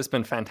 Lipnox, it's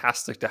been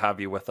fantastic to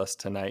have you with us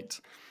tonight.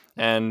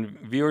 And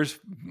viewers,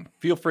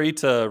 feel free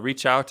to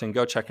reach out and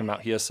go check him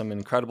out. He has some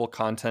incredible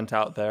content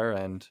out there,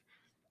 and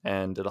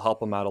it'll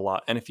help him out a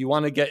lot. And if you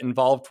want to get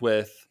involved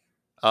with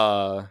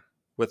the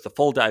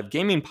Full Dive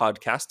Gaming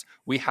Podcast,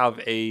 we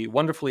have a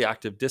wonderfully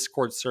active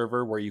Discord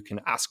server where you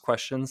can ask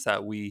questions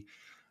that we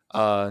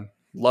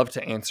love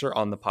to answer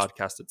on the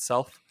podcast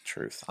itself.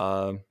 Truth.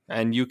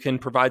 And you can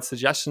provide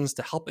suggestions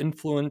to help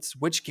influence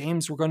which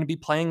games we're going to be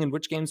playing and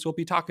which games we'll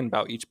be talking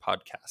about each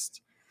podcast.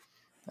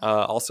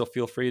 Also,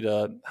 feel free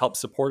to help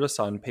support us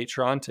on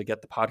Patreon to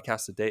get the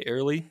podcast a day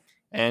early.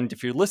 And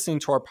if you're listening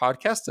to our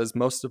podcast, as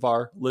most of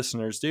our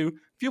listeners do,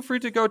 feel free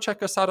to go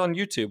check us out on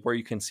YouTube, where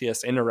you can see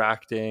us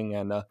interacting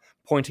and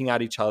pointing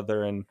at each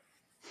other and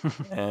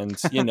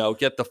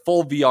get the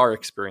full VR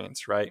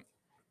experience, right?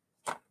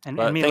 And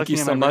me thank you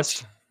so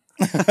much.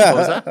 What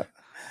was that?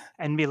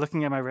 And me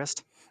looking at my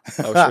wrist.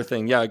 Oh, sure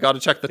thing. Yeah, I got to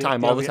check the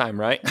time all the time,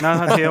 right?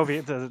 No,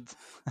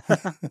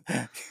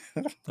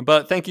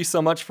 But thank you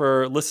so much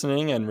for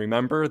listening, and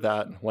remember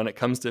that when it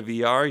comes to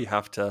VR, you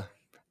have to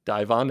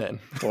dive on in.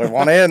 Dive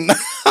on in.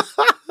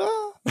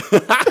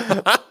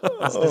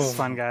 This is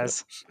fun,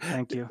 guys.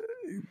 Thank you.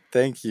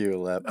 Thank you,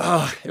 Lip.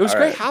 It was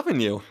great having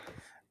you.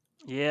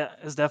 Yeah,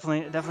 it was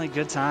definitely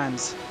good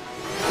times.